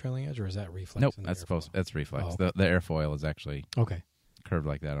there at the trailing edge, or is that reflex? Nope, in the that's airfoil? that's reflex. Oh. The airfoil is actually Okay. curved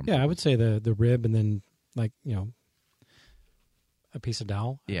like that. Yeah, I would say the rib and then like, a piece of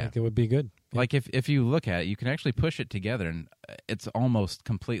dowel. I Yeah. think it would be good. Yeah. Like if you look at it, you can actually push it together, and it's almost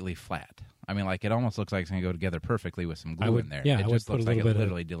completely flat. I mean, like it almost looks like it's going to go together perfectly with some glue would- in there. yeah, it I would just put a looks like it little bit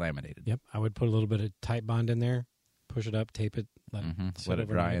of- literally delaminated. Yep, I would put a little bit of tight bond in there, push it up, tape it, let Let it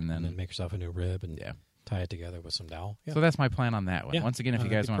dry, overnight, and then make yourself a new rib and yeah. tie it together with some dowel. Yeah. So that's my plan on that one. Yeah. Once again, if you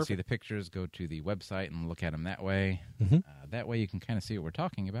that'd guys be want to see perfect. the pictures, go to the website and look at them that way. Mhm. That way you can kind of see what we're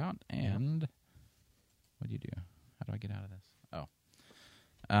talking about. And what do you do? How do I get out of this? Oh.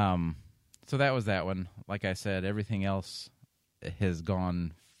 So that was that one. Like I said, everything else has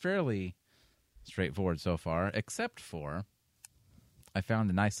gone fairly straightforward so far, except for I found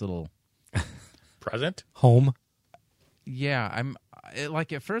a nice little. present. Home. Yeah,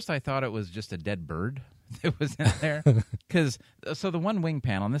 like at first I thought it was just a dead bird that was in there, because so the one wing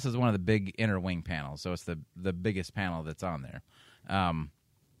panel, and this is one of the big inner wing panels, so it's the biggest panel that's on there.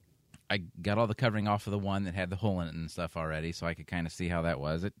 I got all the covering off of the one that had the hole in it and stuff already, so I could kind of see how that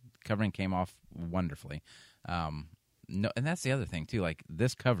was. Covering came off wonderfully. No, and that's the other thing too. Like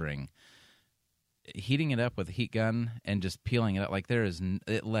this covering, heating it up with a heat gun and just peeling it up, like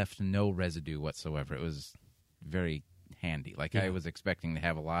it left no residue whatsoever. It was very handy. Like I Yeah. was expecting to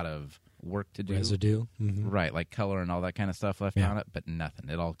have a lot of work to do. Residue. Mhm. Right, like color and all that kind of stuff left Yeah. on it, but nothing.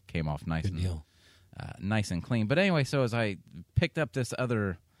 It all came off nice Good and deal. nice and clean. But anyway, so as I picked up this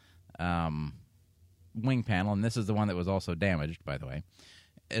other wing panel, and this is the one that was also damaged, by the way,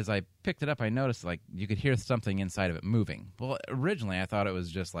 as I picked it up, I noticed like you could hear something inside of it moving. Well, originally I thought it was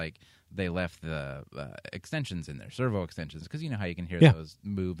just like they left the extensions in there, servo extensions, because you know how you can hear those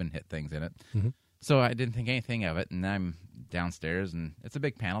move and hit things in it. Mm-hmm. So I didn't think anything of it, and I'm downstairs, and it's a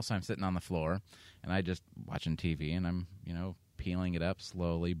big panel, so I'm sitting on the floor, and I just watching TV, and I'm, peeling it up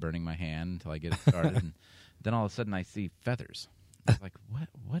slowly, burning my hand until I get it started, and then all of a sudden I see feathers. I was like,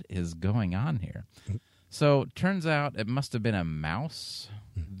 what is going on here? So turns out it must have been a mouse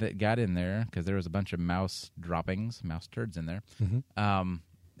that got in there, because there was a bunch of mouse droppings, mouse turds in there,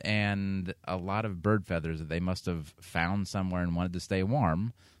 and a lot of bird feathers that they must have found somewhere and wanted to stay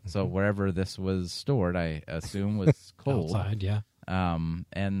warm. So wherever this was stored, I assume was cold. Outside, yeah.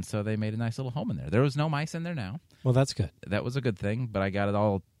 And so they made a nice little home in there. There was no mice in there now. Well, that's good. That was a good thing, but I got it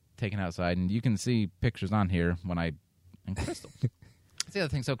all taken outside, and you can see pictures on here and Crystal. That's the other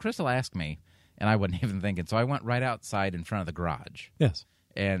thing. So Crystal asked me, and I wasn't even thinking, so I went right outside in front of the garage. Yes.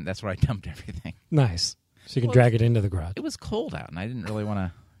 And that's where I dumped everything. Nice. So you can drag it into the garage. It was cold out, and I didn't really want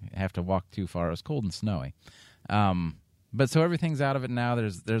to have to walk too far. It was cold and snowy. But so everything's out of it now.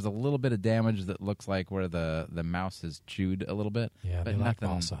 There's a little bit of damage that looks like where the mouse has chewed a little bit. Yeah, but they like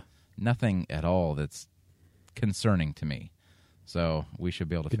balsa. Nothing at all that's concerning to me. So we should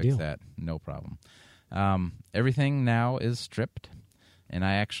be able to fix that. No problem. Everything now is stripped. And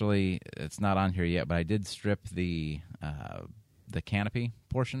I actually, it's not on here yet, but I did strip the canopy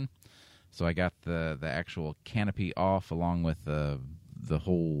portion. So I got the actual canopy off along with the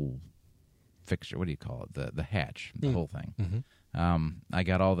whole fixture. What do you call it? The hatch, the whole thing. Mm-hmm. I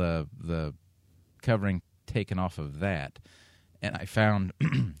got all the covering taken off of that. And I found,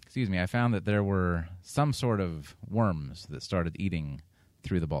 I found that there were some sort of worms that started eating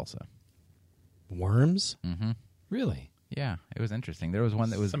through the balsa. Worms? Mm-hmm. Really? Yeah, it was interesting. There was one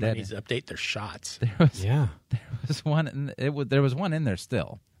that was Somebody dead. needs to update their shots. There was one. There was one in there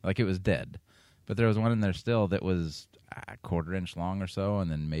still, like it was dead, but there was one in there still that was a quarter-inch long or so, and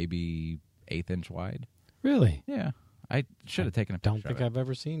then maybe 1/8 inch wide. Really? Yeah, I should have taken a picture. Don't think of it. I've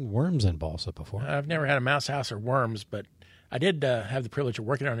ever seen worms in balsa before. I've never had a mouse house or worms, but I did have the privilege of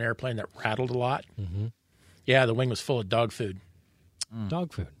working on an airplane that rattled a lot. Mm-hmm. Yeah, the wing was full of dog food.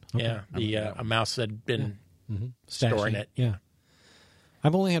 Dog food. Okay. Yeah, a mouse had been Stashing. storing it. Yeah.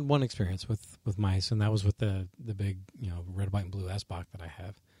 I've only had one experience with mice, and that was with the big, red, white, and blue S-Bach that I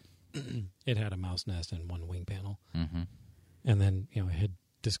have. It had a mouse nest and one wing panel. Mm-hmm. And then, it had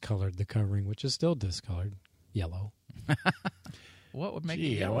discolored the covering, which is still discolored, yellow. What would make it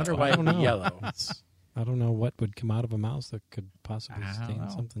Gee, I yellow? wonder why I it don't would know. be yellow. I don't know what would come out of a mouse that could possibly I don't stain know.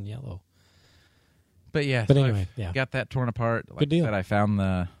 something yellow. But yeah, But so anyway, I've got that torn apart. Like Good deal. I said, I found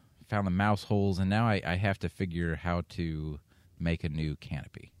the mouse holes, and now I have to figure how to make a new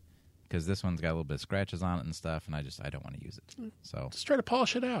canopy, because this one's got a little bit of scratches on it and stuff, and I don't want to use it. So, Just try to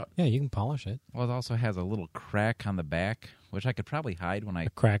polish it out. Yeah, you can polish it. well, it also has a little crack on the back, which I could probably hide when A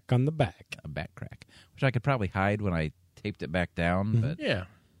crack on the back. a back crack, which I could probably hide when I taped it back down, but Yeah.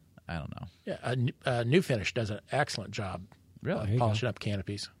 I don't know. Yeah, New Finish does an excellent job Really? There you polishing up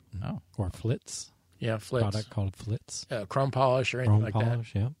canopies. Oh, Or Flitz. Yeah, Flitz. Product called Flitz. Chrome polish or anything Chrome like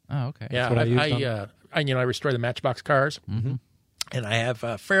polish, yeah. oh, okay. that. Yeah, what I used I restore the Matchbox cars, Mm-hmm. and I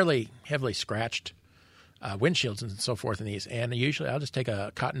have fairly heavily scratched windshields and so forth in these. And usually I'll just take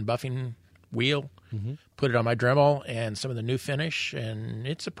a cotton buffing wheel, put it on my Dremel and some of the New Finish, and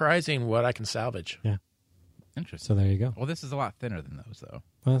it's surprising what I can salvage. Yeah. Interesting. So there you go. Well, this is a lot thinner than those, though.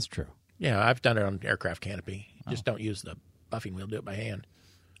 Well, that's true. Yeah, I've done it on aircraft canopy. Just don't use the buffing wheel. Do it by hand.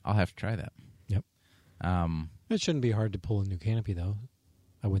 I'll have to try that. Yep. Um, It shouldn't be hard to pull a new canopy, though.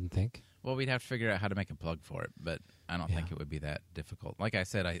 I wouldn't think. Well, we'd have to figure out how to make a plug for it, but I don't think it would be that difficult. Like I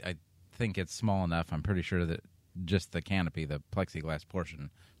said, I think it's small enough. I'm pretty sure that just the canopy, the plexiglass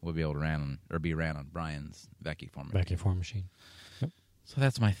portion, will be able to be ran on Brian's vacuum Vacuum machine. So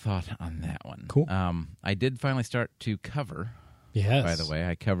that's my thought on that one. Cool. I did finally start to cover. Yes. By the way,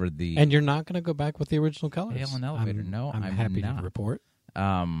 I covered the And you're not going to go back with the original colors? Tail and elevator. No, I'm I'm happy not. to report.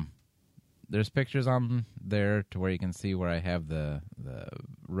 There's pictures on there to where you can see where I have the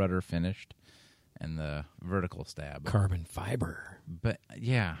rudder finished and the vertical stab. Carbon fiber. But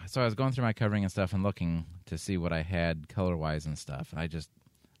yeah, so I was going through my covering and stuff and looking to see what I had color-wise and stuff. And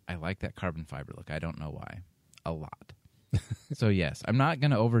I like that carbon fiber look. I don't know why. A lot. So yes, I'm not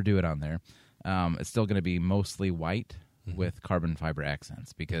going to overdo it on there. It's still going to be mostly white with carbon fiber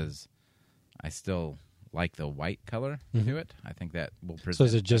accents because I still like the white color to it. I think that will present. So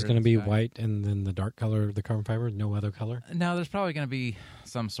is it just better going to in be the sky. white and then the dark color of the carbon fiber? No other color? No, there's probably going to be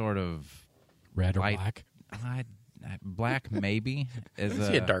some sort of Red or light- black? black maybe is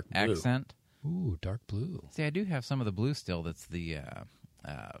I see a dark blue. accent. Ooh, dark blue. See, I do have some of the blue still. That's the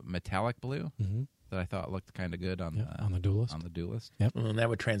metallic blue Mm-hmm. that I thought looked kind of good on On the Duelist. On the Duelist. Yep. Well, and that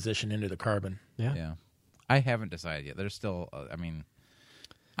would transition into the carbon. Yeah. Yeah. I haven't decided yet. There's still, I mean,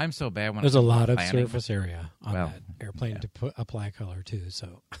 I'm so bad when There's it a comes to lot of planning. surface area on Well, that airplane yeah. to apply color to.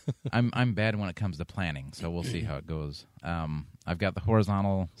 So I'm bad when it comes to planning, so we'll see how it goes. I've got the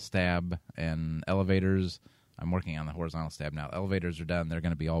horizontal stab and elevators. I'm working on the horizontal stab now. Elevators are done. They're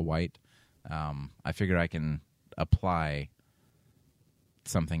going to be all white. I figure I can apply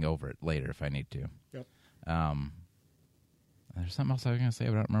something over it later if I need to. Yep. There's something else I was going to say,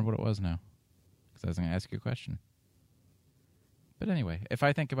 but I don't remember what it was now because I was going to ask you a question. But anyway, if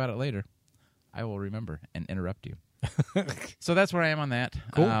I think about it later, I will remember and interrupt you. So that's where I am on that.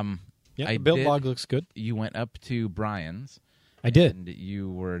 Cool. I the build did- log looks good. You went up to Brian's. I did. And you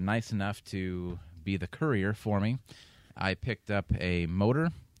were nice enough to be the courier for me. I picked up a motor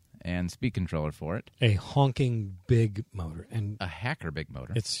and speed controller for it. A honking big motor, and A hacker big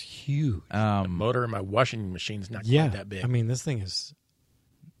motor. it's huge. The motor in my washing machine's not yeah, quite that big. I mean, this thing is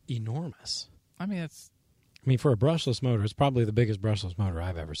enormous. I mean, it's, I mean, for a brushless motor, it's probably the biggest brushless motor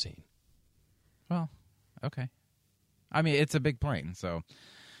I've ever seen. well, okay. I mean, it's a big plane, so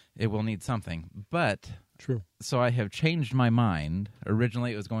it will need something. But, True. so I have changed my mind.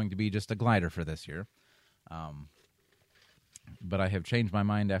 Originally, it was going to be just a glider for this year. But I have changed my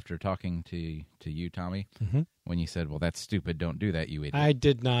mind after talking to you, Tommy, when you said, well, that's stupid, don't do that, you idiot. I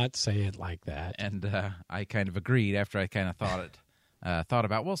did not say it like that. And I kind of agreed after I kind of thought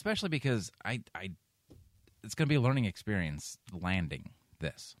about, well, especially because it's going to be a learning experience landing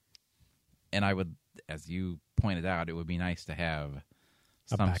this. And I would, as you pointed out, it would be nice to have A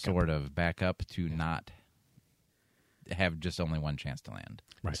some backup. sort of backup to not have just only one chance to land.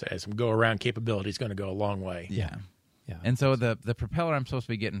 Right. So some go-around capability is going to go a long way. Yeah. And so the propeller I'm supposed to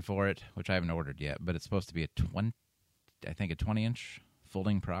be getting for it, which I haven't ordered yet, but it's supposed to be a 20-inch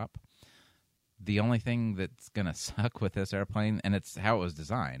folding prop. The only thing that's going to suck with this airplane, and it's how it was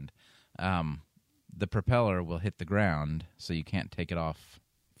designed, the propeller will hit the ground, so you can't take it off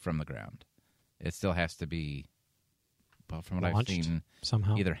from the ground. It still has to be, well, from what Launched I've seen,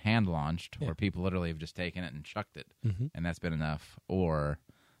 somehow. either hand-launched, Yeah. where people literally have just taken it and chucked it, Mm-hmm. and that's been enough, or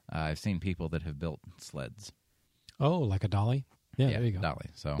I've seen people that have built sleds. Oh, like a dolly? Yeah, there you go.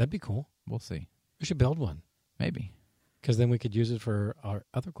 Dolly. So That'd be cool. we'll see. We should build one Maybe. because then we could use it for our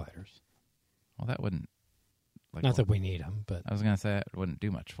other gliders. Well, that wouldn't. Like, Not that we need them, but I was going to say that wouldn't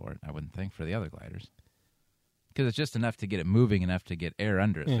do much for it. I wouldn't think for the other gliders, because it's just enough to get it moving, enough to get air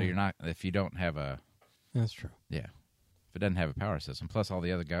under it. So Yeah. you're not, if you don't have a, that's true. if it doesn't have a power system, plus all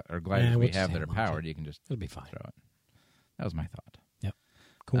the other gliders Yeah, we we'll have just that are hand launch powered, it. you can just It'll be fine. throw it. That was my thought.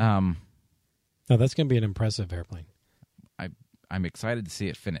 Cool. Um, No, that's going to be an impressive airplane. I'm excited to see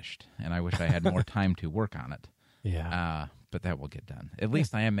it finished, and I wish I had more time to work on it. Yeah. But that will get done. At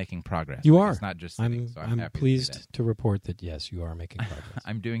least I am making progress. You Like, are. It's not just sitting, so I'm happy pleased to see that. to report that, yes, you are making progress.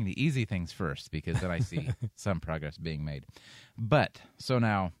 I'm doing the easy things first because then I see some progress being made. But, so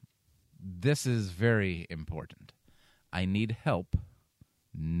now, this is very important. I need help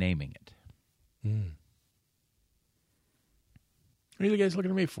naming it. What are you guys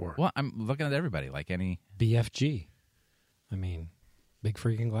looking at me for? Well, I'm looking at everybody like any, BFG. I mean, big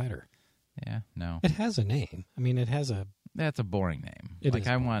freaking glider. no. It has a name. I mean, it has a... That's a boring name. It like, is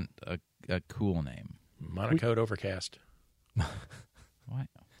I boring. want a cool name. Monocode Overcast. What?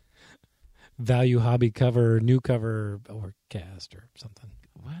 value hobby cover, new cover, overcast or something.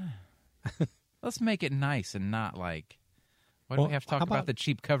 What? Let's make it nice and not like... Why do Well, we have to talk how about about- the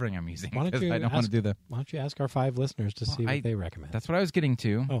cheap covering I'm using? Why don't 'Cause you I don't want ask- to do the... Why don't you ask our 5 listeners to Well, see what they recommend? That's what I was getting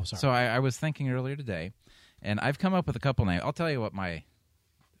to. Oh, sorry. So I was thinking earlier today, and I've come up with a couple names. I'll tell you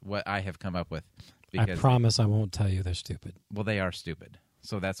what I have come up with. I Because, promise I won't tell you they're stupid. well, they are stupid.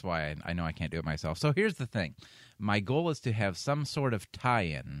 So that's why I know I can't do it myself. So here's the thing. My goal is to have some sort of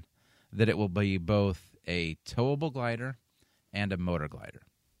tie-in that it will be both a towable glider and a motor glider.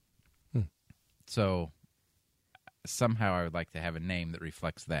 So somehow I would like to have a name that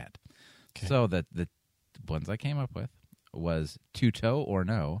reflects that. Okay. So the ones I came up with was to tow or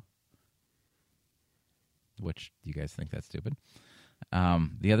no, which you guys think that's stupid.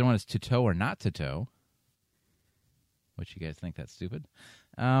 The other one is to tow or not to tow, which you guys think that's stupid.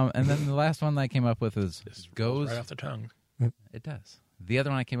 And then the last one that I came up with is This rolls goes. right off the tongue. It does. The other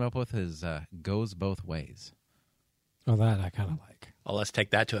one I came up with is goes both ways. Oh, that I kind of like. Well, let's take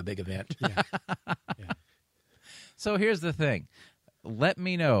that to a big event. Yeah. So here's the thing. Let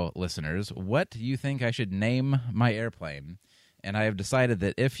me know, listeners, what you think I should name my airplane. And I have decided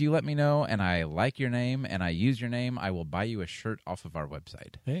that if you let me know and I like your name and I use your name, I will buy you a shirt off of our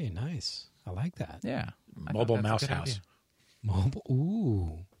website. Hey, nice. I like that. Yeah. I thought Mobile that's a Mouse good House. idea. Mobile.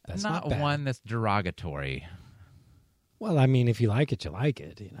 Ooh, that's not bad. one that's derogatory. Well, I mean, if you like it, you like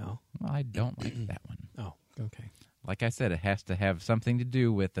it, Well, I don't like that one. Oh, okay. Like I said, it has to have something to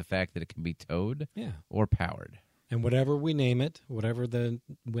do with the fact that it can be towed Yeah. or powered. And whatever we name it, whatever the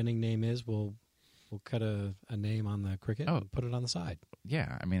winning name is, we'll cut a name on the Cricket and put it on the side.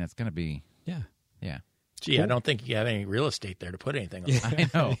 Yeah, I mean, it's going to be... Yeah. Yeah. Gee, Cool. I don't think you have any real estate there to put anything on. Yeah. I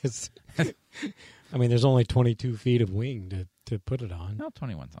know. I mean, there's only 22 feet of wing to put it on. No,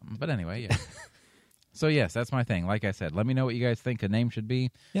 21 something. But anyway, yeah. So, yes, that's my thing. Like I said, let me know what you guys think a name should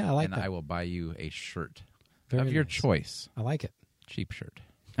be. Yeah, I like and that. I will buy you a shirt Very of your nice. choice. I like it. Cheap shirt.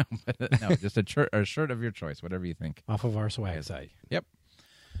 No, just a shirt of your choice, whatever you think. Off of our swag site. Yep.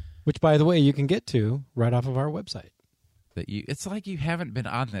 Which, by the way, you can get to right off of our website. It's like you haven't been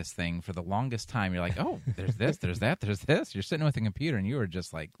on this thing for the longest time. You're like, oh, there's this, there's that, there's this. You're sitting with a computer and you are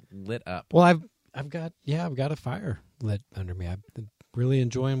just like lit up. Well, I've got a fire lit under me. I've been really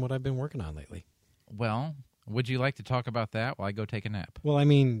enjoying what I've been working on lately. Well, would you like to talk about that while I go take a nap? Well, I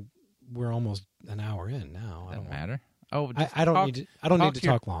mean, we're almost an hour in now. Doesn't matter. Oh, I don't need to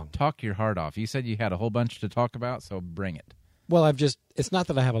talk long. Talk your heart off. You said you had a whole bunch to talk about, so bring it. Well, it's not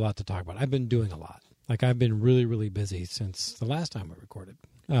that I have a lot to talk about. I've been doing a lot. Like, I've been really, really busy since the last time we recorded.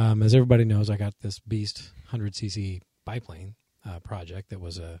 As everybody knows, I got this Beast 100cc biplane project that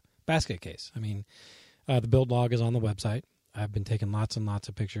was a basket case. I mean, the build log is on the website. I've been taking lots and lots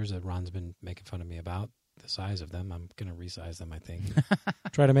of pictures that Ron's been making fun of me about, the size of them. I'm going to resize them, I think.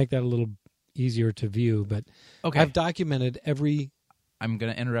 Try to make that a little easier to view. But Okay. I've documented every I'm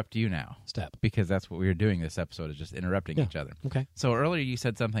going to interrupt you now step. because that's what we were doing this episode is just interrupting Yeah. each other. Okay. So earlier you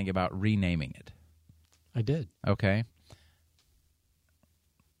said something about renaming it. I did. Okay.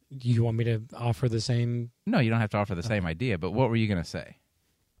 Do you want me to offer the same? No, you don't have to offer the same idea, but what were you going to say?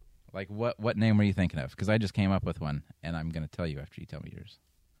 Like, what name were you thinking of? Because I just came up with one, and I'm going to tell you after you tell me yours.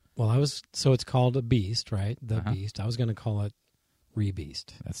 Well, so it's called a Beast, right? The Uh-huh. Beast. I was going to call it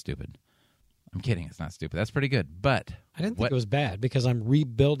Re-Beast. That's stupid. I'm kidding. It's not stupid. That's pretty good. But I didn't think it was bad because I'm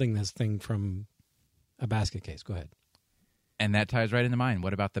rebuilding this thing from a basket case. Go ahead. And that ties right into mine.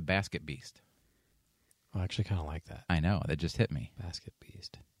 What about the Basket Beast? I actually kind of like that. I know. That just hit me. Basket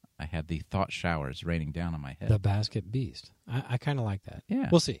Beast. I had the thought showers raining down on my head. The Basket Beast. I kind of like that. Yeah.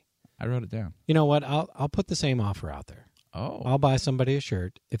 We'll see. I wrote it down. You know what? I'll put the same offer out there. Oh. I'll buy somebody a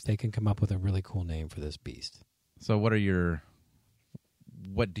shirt if they can come up with a really cool name for this beast. So what do you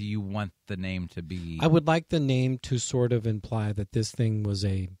want the name to be? I would like the name to sort of imply that this thing was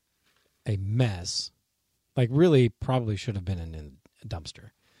a mess. Like, really probably should have been in a dumpster.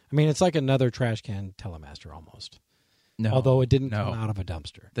 I mean, it's like another trash can Telemaster almost. No. Although it didn't No. come out of a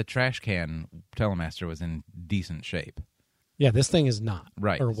dumpster. The trash can Telemaster was in decent shape. Yeah, this thing is not.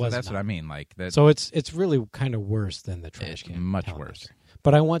 Right. Or So was that's not. what I mean. Like that. So it's really kind of worse than the trash It's can. much Telemaster. worse.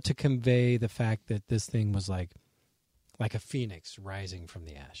 But I want to convey the fact that this thing was like a phoenix rising from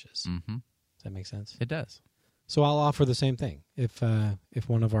the ashes. Mm-hmm. Does that make sense? It does. So I'll offer the same thing. If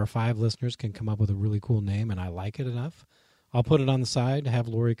one of our 5 listeners can come up with a really cool name and I like it enough, I'll put it on the side, have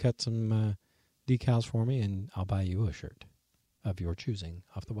Lori cut some decals for me, and I'll buy you a shirt of your choosing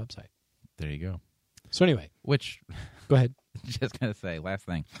off the website. There you go. So anyway, Which, go ahead. just gonna say, last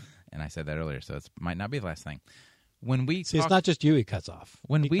thing, and I said that earlier, so it might not be the last thing. When we See, talked, it's not just you he cuts off.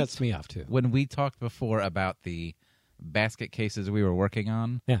 When he we cuts me off too. when we talked before about the basket cases we were working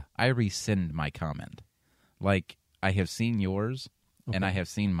on, Yeah. I rescind my comment. Like, I have seen yours, and I Okay. have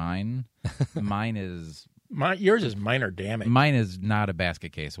seen mine. Mine is Yours is minor damage. Mine is not a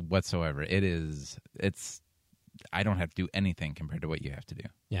basket case whatsoever. It's I don't have to do anything compared to what you have to do.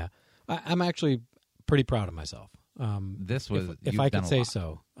 Yeah, I'm actually pretty proud of myself. This was if you've I done could a say lot.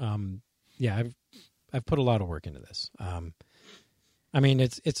 so. Yeah, I've put a lot of work into this. I mean,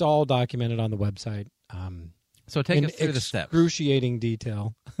 it's all documented on the website. So take in us through the steps. excruciating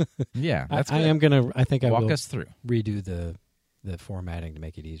detail. Yeah, that's I good. am gonna. I think I Walk will us through. redo the formatting to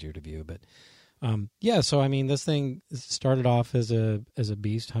make it easier to view. But yeah, so I mean, this thing started off as a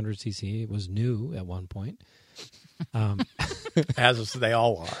Beast 100cc. It was new at one point, As they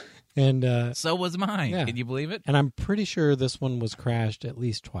all are. and So was mine. Yeah. Can you believe it? and I'm pretty sure this one was crashed at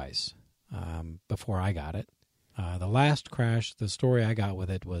least twice before I got it. The last crash, the story I got with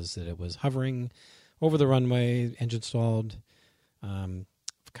it was that it was hovering over the runway, engine stalled, kind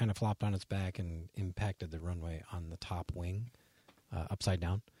of flopped on its back and impacted the runway on the top wing upside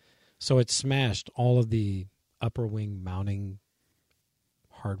down. So it smashed all of the upper wing mounting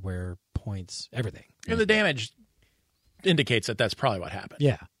hardware points, everything. And the damage indicates that that's probably what happened.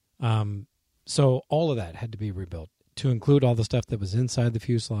 Yeah. So all of that had to be rebuilt to include all the stuff that was inside the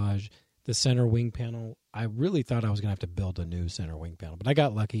fuselage, The center wing panel, I really thought I was going to have to build a new center wing panel, but I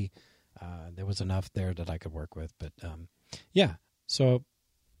got lucky. There was enough there that I could work with. But yeah, so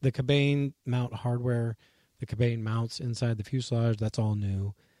the Cabane mount hardware, the Cabane mounts inside the fuselage, that's all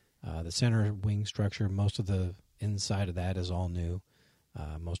new. The center wing structure, most of the inside of that is all new.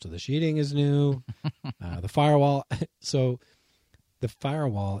 Most of the sheeting is new. The firewall, so the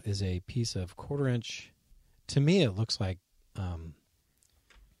firewall is a piece of 1/4-inch. To me, it looks like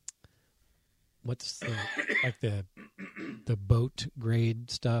the boat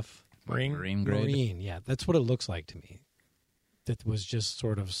grade stuff. Marine Marine grade. Marine, yeah, that's what it looks like to me. That was just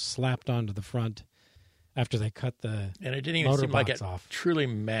sort of slapped onto the front after they cut the. And it didn't even motor seem like box it off. truly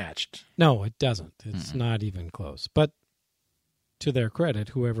matched. No, it doesn't. It's not even close. But to their credit,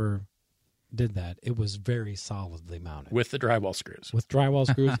 whoever did that, it was very solidly mounted With the drywall screws. with drywall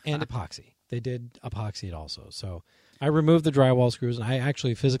screws and epoxy. They did epoxy it also. So I removed the drywall screws, and I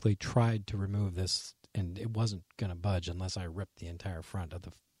actually physically tried to remove this, and it wasn't going to budge unless I ripped the entire front of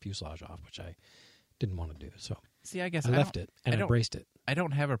the fuselage off, which I didn't want to do. So See, I guess I left it and I braced it. I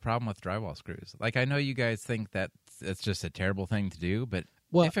don't have a problem with drywall screws. Like, I know you guys think that it's just a terrible thing to do, but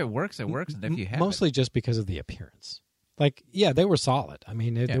Well, if it works, it works. And if you have mostly just because of the appearance. Like, yeah, they were solid. I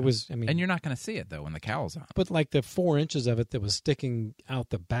mean, Yeah. it was. I mean, and you're not going to see it though when the cowl's on. but like the 4 inches of it that was sticking out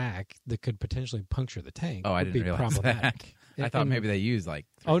the back that could potentially puncture the tank. Oh, I would didn't be realize problematic. that. I thought And- maybe they used like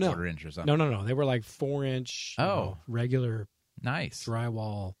Oh, no. 3/4 inch or something. No. They were like 4-inch. Oh. Regular Nice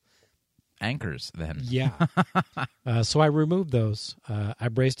drywall. anchors then. Yeah. So I removed those. I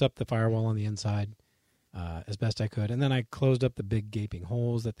braced up the firewall on the inside as best I could, and then I closed up the big gaping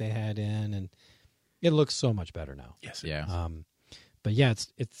holes that they had in, and it looks so much better now. Yes. Yeah. But yeah,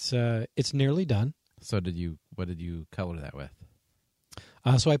 it's nearly done. So what did you color that with?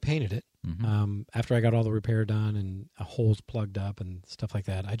 So I painted it. Mhm. After I got all the repair done and holes plugged up and stuff like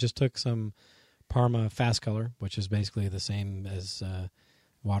that. I just took some Parma Fast Color, which is basically the same as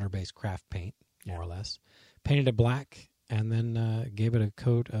water-based craft paint, more or less. Painted it black, and then gave it a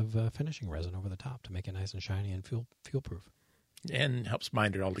coat of finishing resin over the top to make it nice and shiny and fuel-proof. And helps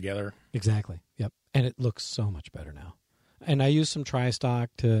bind it all together. Exactly. Yep. And it looks so much better now. And I used some Tri-Stock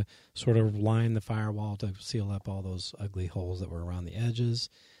to sort of line the firewall to seal up all those ugly holes that were around the edges.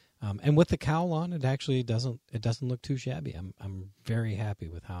 And with the cowl on, it actually doesn't look too shabby. I'm very happy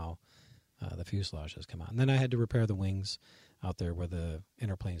with how the fuselage has come out. And then I had to repair the wings out there where the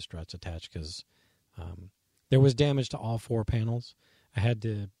interplane struts attached because there was damage to all 4 panels. I had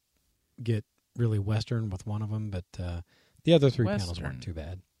to get really Western with one of them, but the other 3 panels Western? weren't too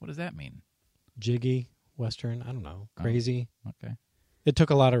bad. What does that mean? Jiggy, Western, I don't know, Oh. crazy. Okay. It took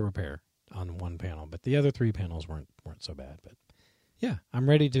a lot of repair on one panel, but the other 3 panels weren't so bad. But yeah, I'm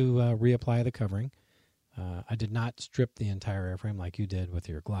ready to reapply the covering. I did not strip the entire airframe like you did with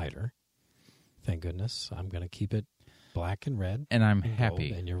your glider. Thank goodness. I'm going to keep it black and red. And I'm and happy.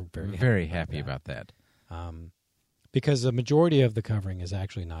 gold, and you're very, very happy happy about about that. because the majority of the covering is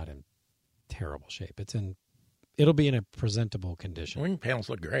actually not in terrible shape. It'll be in a presentable condition. Wing panels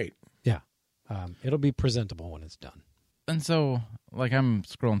look great. Yeah, it'll be presentable when it's done. And so, like, I'm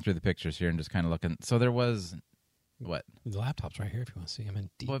scrolling through the pictures here and just kind of looking. So there was what? The laptop's right here if you want to see them in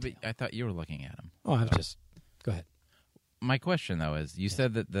detail. Well, but I thought you were looking at them. Oh, I was just go ahead. My question though is, you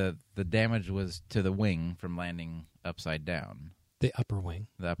said that the damage was to the wing from landing upside down, The upper wing,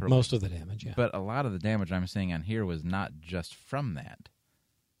 the upper most wing. of the damage. Yeah, But a lot of the damage I'm seeing on here was not just from that.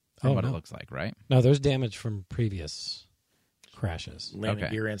 From what it looks like, right? No, there's damage from previous crashes. Landing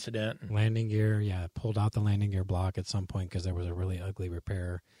Okay. gear incident. Landing gear, yeah, pulled out the landing gear block at some point because there was a really ugly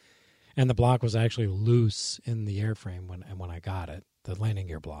repair, and the block was actually loose in the airframe when I got it, the landing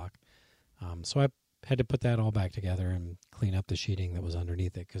gear block. So I had to put that all back together and clean up the sheeting that was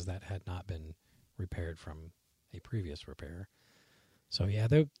underneath it because that had not been repaired from a previous repair. So yeah,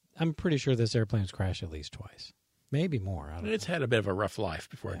 I'm pretty sure this airplane's crashed at least twice, maybe more. I don't know. It's had a bit of a rough life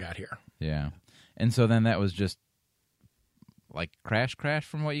before it Yeah. got here. Yeah. And so then that was just like crash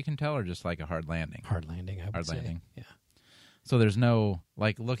from what you can tell, or just like a hard landing? Hard landing, I would Hard say. landing. Yeah. So there's no,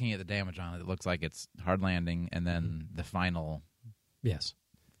 like, looking at the damage on it, it looks like it's hard landing and then Mm-hmm. the final Yes.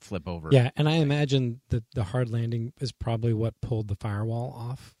 flip over. Yeah, and I imagine that the hard landing is probably what pulled the firewall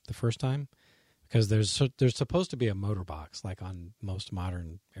off the first time, because there's supposed to be a motor box, like on most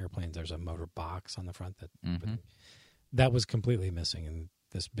modern airplanes. There's a motor box on the front Mhm. that was completely missing, and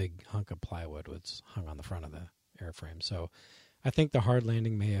this big hunk of plywood was hung on the front of the airframe. So I think the hard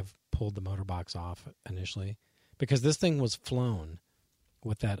landing may have pulled the motor box off initially, because this thing was flown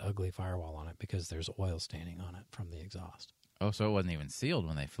with that ugly firewall on it because there's oil standing on it from the exhaust. Oh, so it wasn't even sealed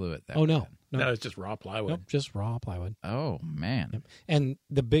when they flew it. No, No, it's just raw plywood. nope, just raw plywood. Oh man. Yep. And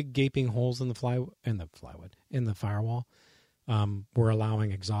the big gaping holes in the plywood in the firewall were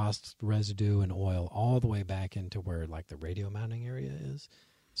allowing exhaust residue and oil all the way back into where like the radio mounting area is.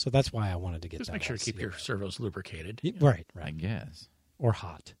 So that's why I wanted to get Just that. make sure all to keep your sealed. servos lubricated. Right, I right, guess. or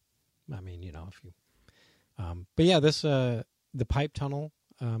hot. I mean, if you. But yeah, this the pipe tunnel.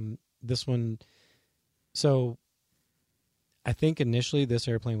 This one. So I think initially this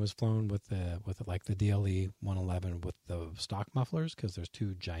airplane was flown with like the DLE 111 with the stock mufflers because there's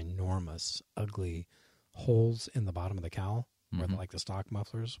two ginormous, ugly holes in the bottom of the cowl where Mhm. like the stock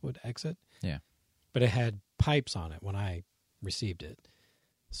mufflers would exit. Yeah. But it had pipes on it when I received it.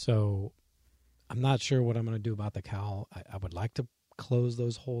 So I'm not sure what I'm going to do about the cowl. I would like to close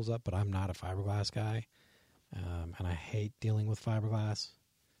those holes up, but I'm not a fiberglass guy. And I hate dealing with fiberglass.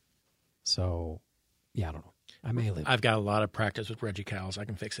 So, yeah, I don't know. I may leave. I've got a lot of practice with Reggie cowls. I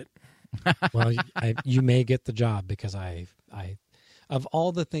can fix it. Well, you may get the job because I, of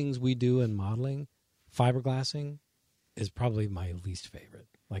all the things we do in modeling, fiberglassing is probably my least favorite.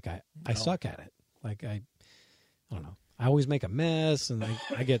 Like I suck at it. Like I don't know. I always make a mess, and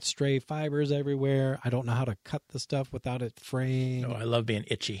I get stray fibers everywhere. I don't know how to cut the stuff without it fraying. No, I love being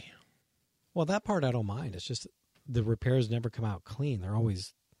itchy. Well, that part I don't mind. It's just the repairs never come out clean. They're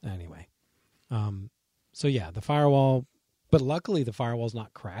always anyway. So yeah, the firewall, but luckily the firewall's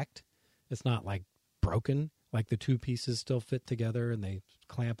not cracked. It's not like broken. Like the two pieces still fit together and they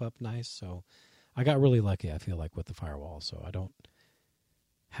clamp up nice. So I got really lucky, I feel like, with the firewall. So I don't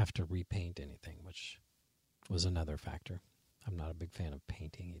have to repaint anything, which was another factor. I'm not a big fan of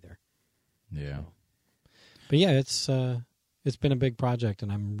painting either. Yeah. So. But yeah, it's been a big project,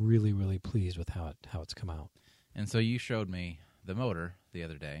 and I'm really, really pleased with how it's come out. And so you showed me the motor the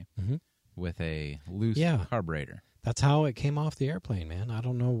other day Mm-hmm. with a loose Yeah. carburetor. That's how it came off the airplane, man. I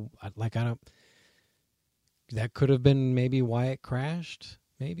don't know. That could have been maybe why it crashed.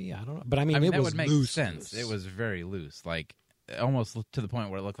 Maybe, I don't know. But I mean, it that was would make loose. sense. It was very loose, like almost to the point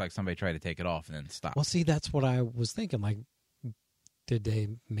where it looked like somebody tried to take it off and then stop. Well, see, that's what I was thinking. Like, did they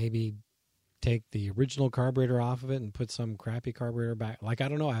maybe take the original carburetor off of it and put some crappy carburetor back? Like, I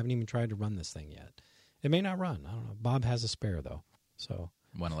don't know. I haven't even tried to run this thing yet. It may not run. I don't know. Bob has a spare, though. So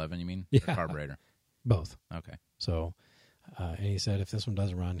 111, you mean? Yeah. Or carburetor. both. Okay. So, and he said if this one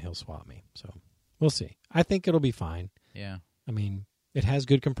doesn't run, he'll swap me. So we'll see. I think it'll be fine. Yeah. I mean, it has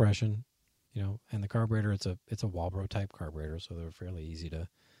good compression, and the carburetor, it's a Walbro type carburetor, so they're fairly easy to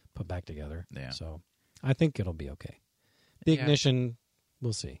put back together. Yeah. So I think it'll be okay. The Yeah. ignition,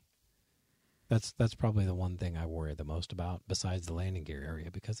 we'll see. That's probably the one thing I worry the most about, besides the landing gear area,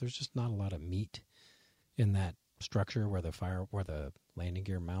 because there's just not a lot of meat in that structure where the landing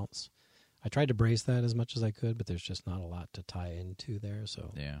gear mounts. I tried to brace that as much as I could, but there's just not a lot to tie into there.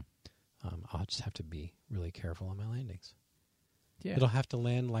 So Yeah. I'll just have to be really careful on my landings. Yeah. It'll have to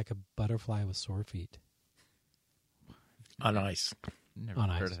land like a butterfly with sore feet. On ice. Never on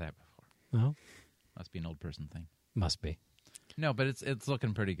heard ice. of that before. No, Must be an old person thing. must be. No, but it's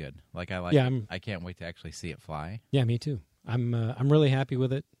looking pretty good. Like I like. Yeah, it. I can't wait to actually see it fly. Yeah, me too. I'm really happy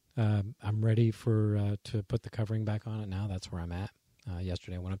with it. I'm ready to put the covering back on it now. That's where I'm at.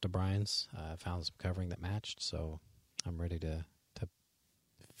 Yesterday I went up to Brian's, found some covering that matched, so I'm ready to put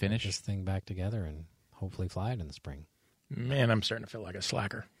Finish. this thing back together and hopefully fly it in the spring. Man, I'm starting to feel like a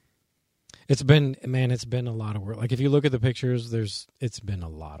slacker. It's been a lot of work. Like if you look at the pictures, it's been a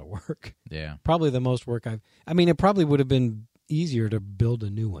lot of work. Yeah. Probably the most work it probably would have been easier to build a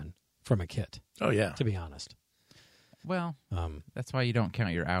new one from a kit, Oh, yeah. to be honest. Well, that's why you don't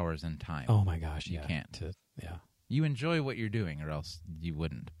count your hours in time. Oh my gosh, You yeah. can't. Yeah. You enjoy what you're doing, or else you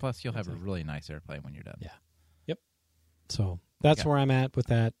wouldn't. Plus, you'll have a really nice airplane when you're done. Yeah. Yep. So that's Yeah. where I'm at with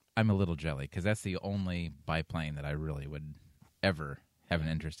that. I'm a little jelly because that's the only biplane that I really would ever have an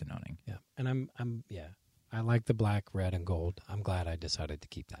interest in owning. Yeah. And I like the black, red, and gold. I'm glad I decided to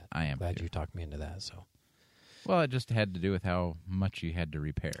keep that. I am Glad too. you talked me into that. So Well, it just had to do with how much you had to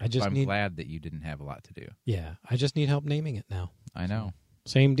repair. I I'm glad that you didn't have a lot to do. yeah, I just need help naming it now. I know.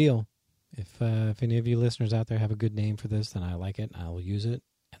 Same deal. If any of you listeners out there have a good name for this, then I like it, and I'll use it,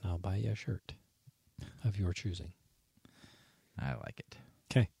 and I'll buy you a shirt of your choosing. I like it.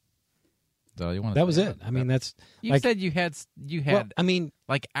 Okay. So you want That was it. I mean, that's You like- said you had well, I mean,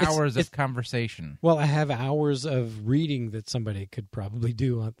 like it's- hours it's- of conversation. well, I have hours of reading that somebody could probably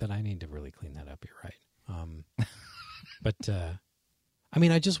do that I need to really clean that up. You're right. But I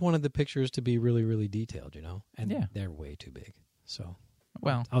mean, I just wanted the pictures to be really, really detailed, and Yeah. they're way too big. So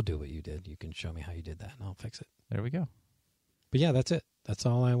Well, I'll do what you did. You can show me how you did that, and I'll fix it. there we go. But yeah, that's it. That's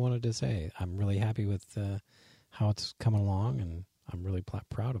all I wanted to say. I'm really happy with how it's coming along, and I'm really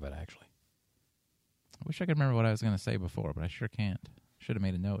proud of it, actually. I wish I could remember what I was going to say before, but I sure can't. Should have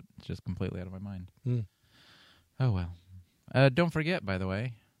made a note. It's just completely out of my mind. Oh, well. Don't forget, by the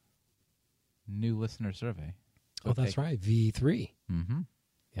way, new listener survey. Oh, that's right. V3. Mm-hmm.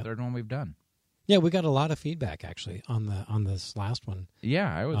 Yep. Third one we've done. Yeah, we got a lot of feedback, actually, on this last one.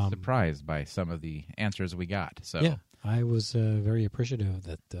 Yeah, I was surprised by some of the answers we got. So yeah, I was very appreciative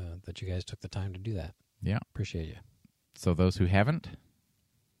that you guys took the time to do that. Yeah. Appreciate you. So those who haven't,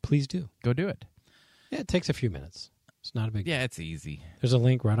 please do. Go do it. Yeah, it takes a few minutes. It's not a big deal. Yeah, it's easy. There's a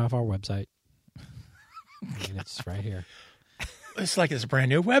link right off our website. And it's right here. It's like it's a brand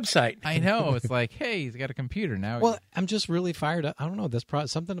new website. I know. It's like, hey, he's got a computer now. Well, I'm just really fired up. I don't know.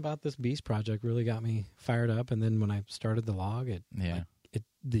 Something about this Beast project really got me fired up. And then when I started the log,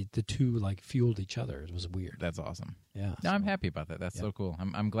 the two like fueled each other. It was weird. That's awesome. Yeah. No, I'm happy about that. That's so cool.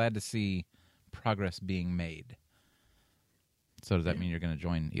 I'm glad to see progress being made. So does that mean you're going to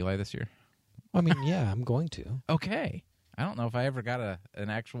join Eli this year? I mean, yeah, I'm going to. Okay. I don't know if I ever got an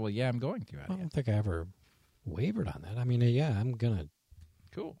actual I'm going to. I don't think I ever wavered on that. I mean, yeah, I'm going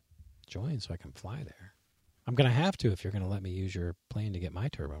to join so I can fly there. I'm going to have to if you're going to let me use your plane to get my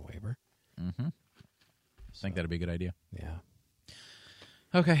turbine waiver. Mm-hmm. I think that'd be a good idea. Yeah.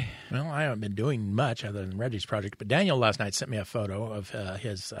 Okay. Well, I haven't been doing much other than Reggie's project, but Daniel last night sent me a photo of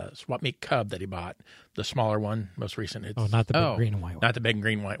his swap meet Cub that he bought, the smaller one, most recent. It's, not the big green and white one. Not the big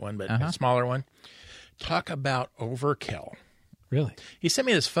green and white one, but the smaller one. Talk about overkill. Really? He sent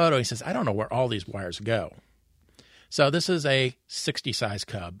me this photo. He says, I don't know where all these wires go. So this is a 60 size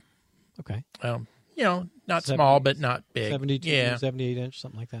Cub. Okay. Not small, but not big. 72, 78 inch,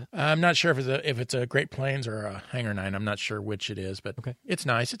 something like that. I'm not sure if it's a Great Plains or a Hangar 9. I'm not sure which it is, but it's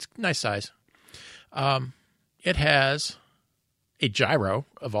nice. It's nice size. It has a gyro,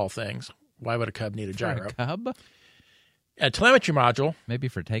 of all things. Why would a Cub need a gyro? For a Cub? A telemetry module. Maybe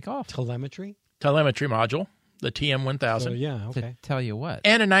for takeoff? Telemetry module, the TM1000. So, yeah, okay. To tell you what.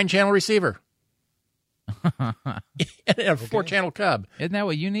 And a 9-channel receiver. And a 4-channel Cub. Isn't that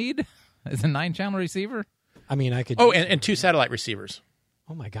what you need? Is a 9-channel receiver? I mean, I could... Oh, and 2 satellite receivers.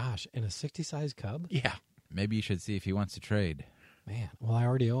 Oh, my gosh. And a 60-size Cub? Yeah. Maybe you should see if he wants to trade. Man, well, I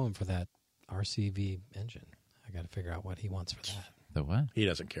already owe him for that RCV engine. I got to figure out what he wants for that. The what? He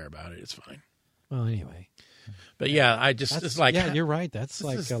doesn't care about it. It's fine. Well, anyway. But yeah, it's like... Yeah, you're right. That's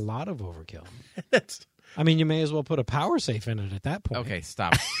like a lot of overkill. That's... I mean, you may as well put a power safe in it at that point. Okay,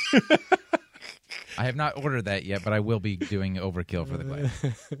 stop. I have not ordered that yet, but I will be doing overkill for the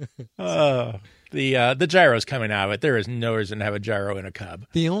Glider. The gyro's coming out of it. There is no reason to have a gyro in a Cub.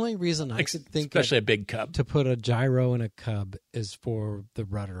 The only reason I could think especially a big Cub. to put a gyro in a Cub is for the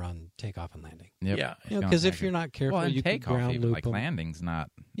rudder on takeoff and landing. Yep. Yeah. Because if you're not careful, well, and you can takeoff, ground even, loop like them. landing's not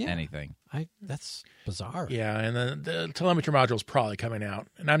anything. That's bizarre. Yeah, and the telemetry module is probably coming out.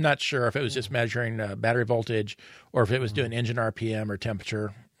 And I'm not sure if it was just measuring battery voltage or if it was doing engine RPM or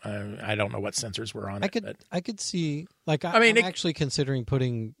temperature. I don't know what sensors were on it. I could see, like, I'm actually considering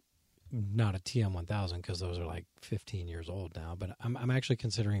putting not a TM1000 because those are like 15 years old now, but I'm actually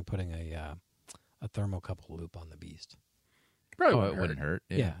considering putting a thermocouple loop on the Beast. Probably it wouldn't hurt.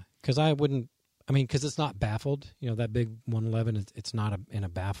 Yeah, because I wouldn't. I mean, because it's not baffled. That big 111, it's not in a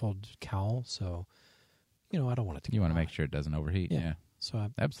baffled cowl, so I don't want it to. You want to make sure it doesn't overheat. Yeah. So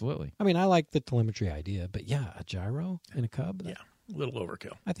absolutely. I mean, I like the telemetry idea, but yeah, a gyro in a Cub. Yeah, a little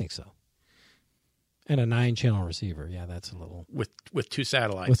overkill. I think so. And a 9-channel receiver. Yeah, that's a little with 2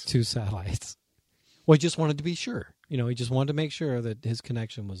 satellites. With 2 satellites. Well, he just wanted to be sure. He just wanted to make sure that his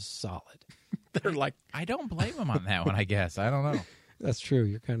connection was solid. They're like, I don't blame him on that one. I guess I don't know. That's true.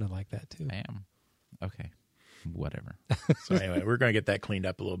 You're kind of like that too. I am. Okay. Whatever. So anyway, we're going to get that cleaned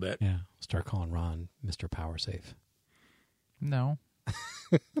up a little bit. Yeah. Start calling Ron Mr. Power Safe. No.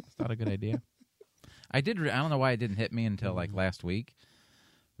 It's not a good idea. I don't know why it didn't hit me until like last week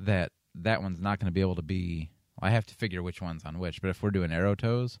that one's not going to be able to be. I have to figure which one's on which. But if we're doing arrow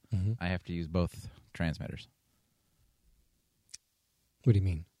tows, I have to use both transmitters. What do you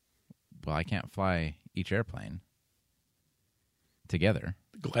mean? Well, I can't fly each airplane together.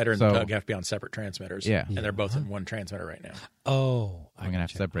 The Glider and the Tug have to be on separate transmitters. Yeah. And they're both in one transmitter right now. Oh. I'm going to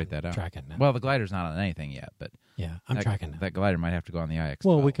have to separate that out. Tracking now. Well, the Glider's not on anything yet, but yeah, I'm tracking now. That Glider might have to go on the IX.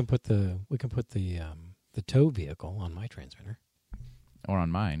 Well, we can put the tow vehicle on my transmitter. Or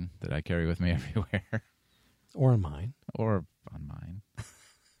on mine that I carry with me everywhere. Or on mine. Or on mine.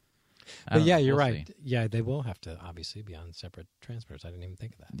 But yeah, you're right. See. Yeah, they will have to obviously be on separate transmitters. I didn't even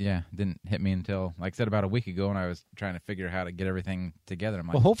think of that. Yeah, didn't hit me until, like I said, about a week ago when I was trying to figure out how to get everything together. I'm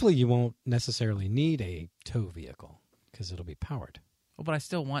like, well, hopefully you won't necessarily need a tow vehicle because it'll be powered. Well, but I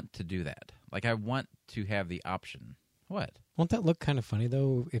still want to do that. Like, I want to have the option. What? Won't that look kind of funny,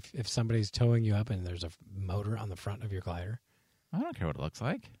 though, if somebody's towing you up and there's a motor on the front of your glider? I don't care what it looks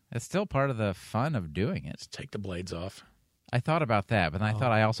like. It's still part of the fun of doing it. Just take the blades off. I thought about that, but I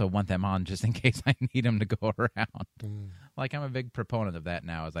thought I also want them on just in case I need them to go around. Like, I'm a big proponent of that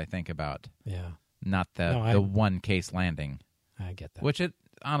now as I think about not the one case landing. I get that. Which,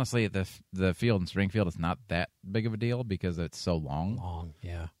 honestly, the field in Springfield is not that big of a deal because it's so long. Long,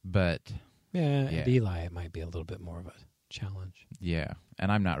 yeah. But... Yeah, at Eli, it might be a little bit more of a challenge. Yeah, and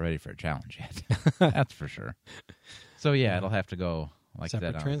I'm not ready for a challenge yet. That's for sure. So, it'll have to go like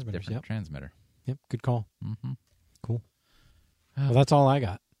separate that on transmitters, different transmitter. Yep, good call. Mm-hmm. Cool. Well, that's all I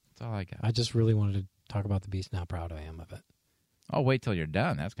got. That's all I got. I just really wanted to talk about the beast and how proud I am of it. I'll wait till you're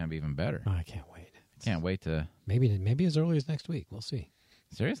done. That's going to be even better. Oh, I can't wait. Can't wait to... Maybe as early as next week. We'll see.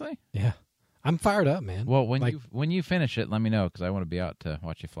 Seriously? Yeah. I'm fired up, man. Well, when you finish it, let me know because I want to be out to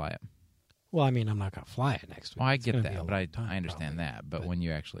watch you fly it. Well, I mean, I'm not going to fly it next week. Well, I It's get gonna be that, a but long time, I understand probably. that. But when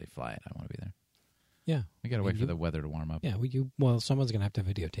you actually fly it, I want to be there. Yeah. We got to wait for the weather to warm up. Yeah, well, someone's going to have to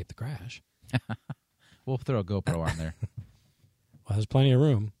videotape the crash. We'll throw a GoPro on there. Well, there's plenty of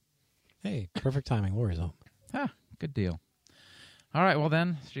room. Hey, perfect timing. Lori's home. Good deal. All right, well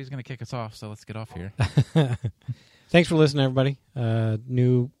then, she's going to kick us off, so let's get off here. Thanks for listening, everybody.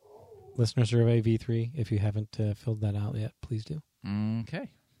 New listener survey V3. If you haven't filled that out yet, please do. Okay.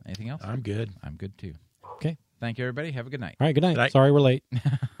 Anything else? I'm good. I'm good, too. Okay. Thank you, everybody. Have a good night. All right, good night. Good night. Sorry we're late. We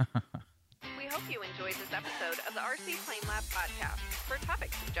hope you enjoyed this episode of the RC Plane Lab podcast. For topic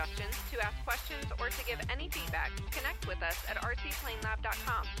suggestions, to ask questions, or to give any feedback, connect with us at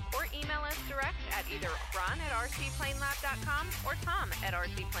rcplanelab.com or email us direct at either ron@rcplanelab.com or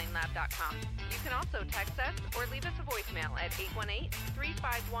tom@rcplanelab.com. You can also text us or leave us a voicemail at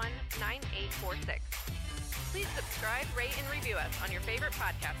 818-351-9846. Please subscribe, rate, and review us on your favorite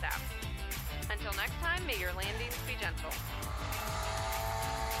podcast app. Until next time, may your landings be gentle.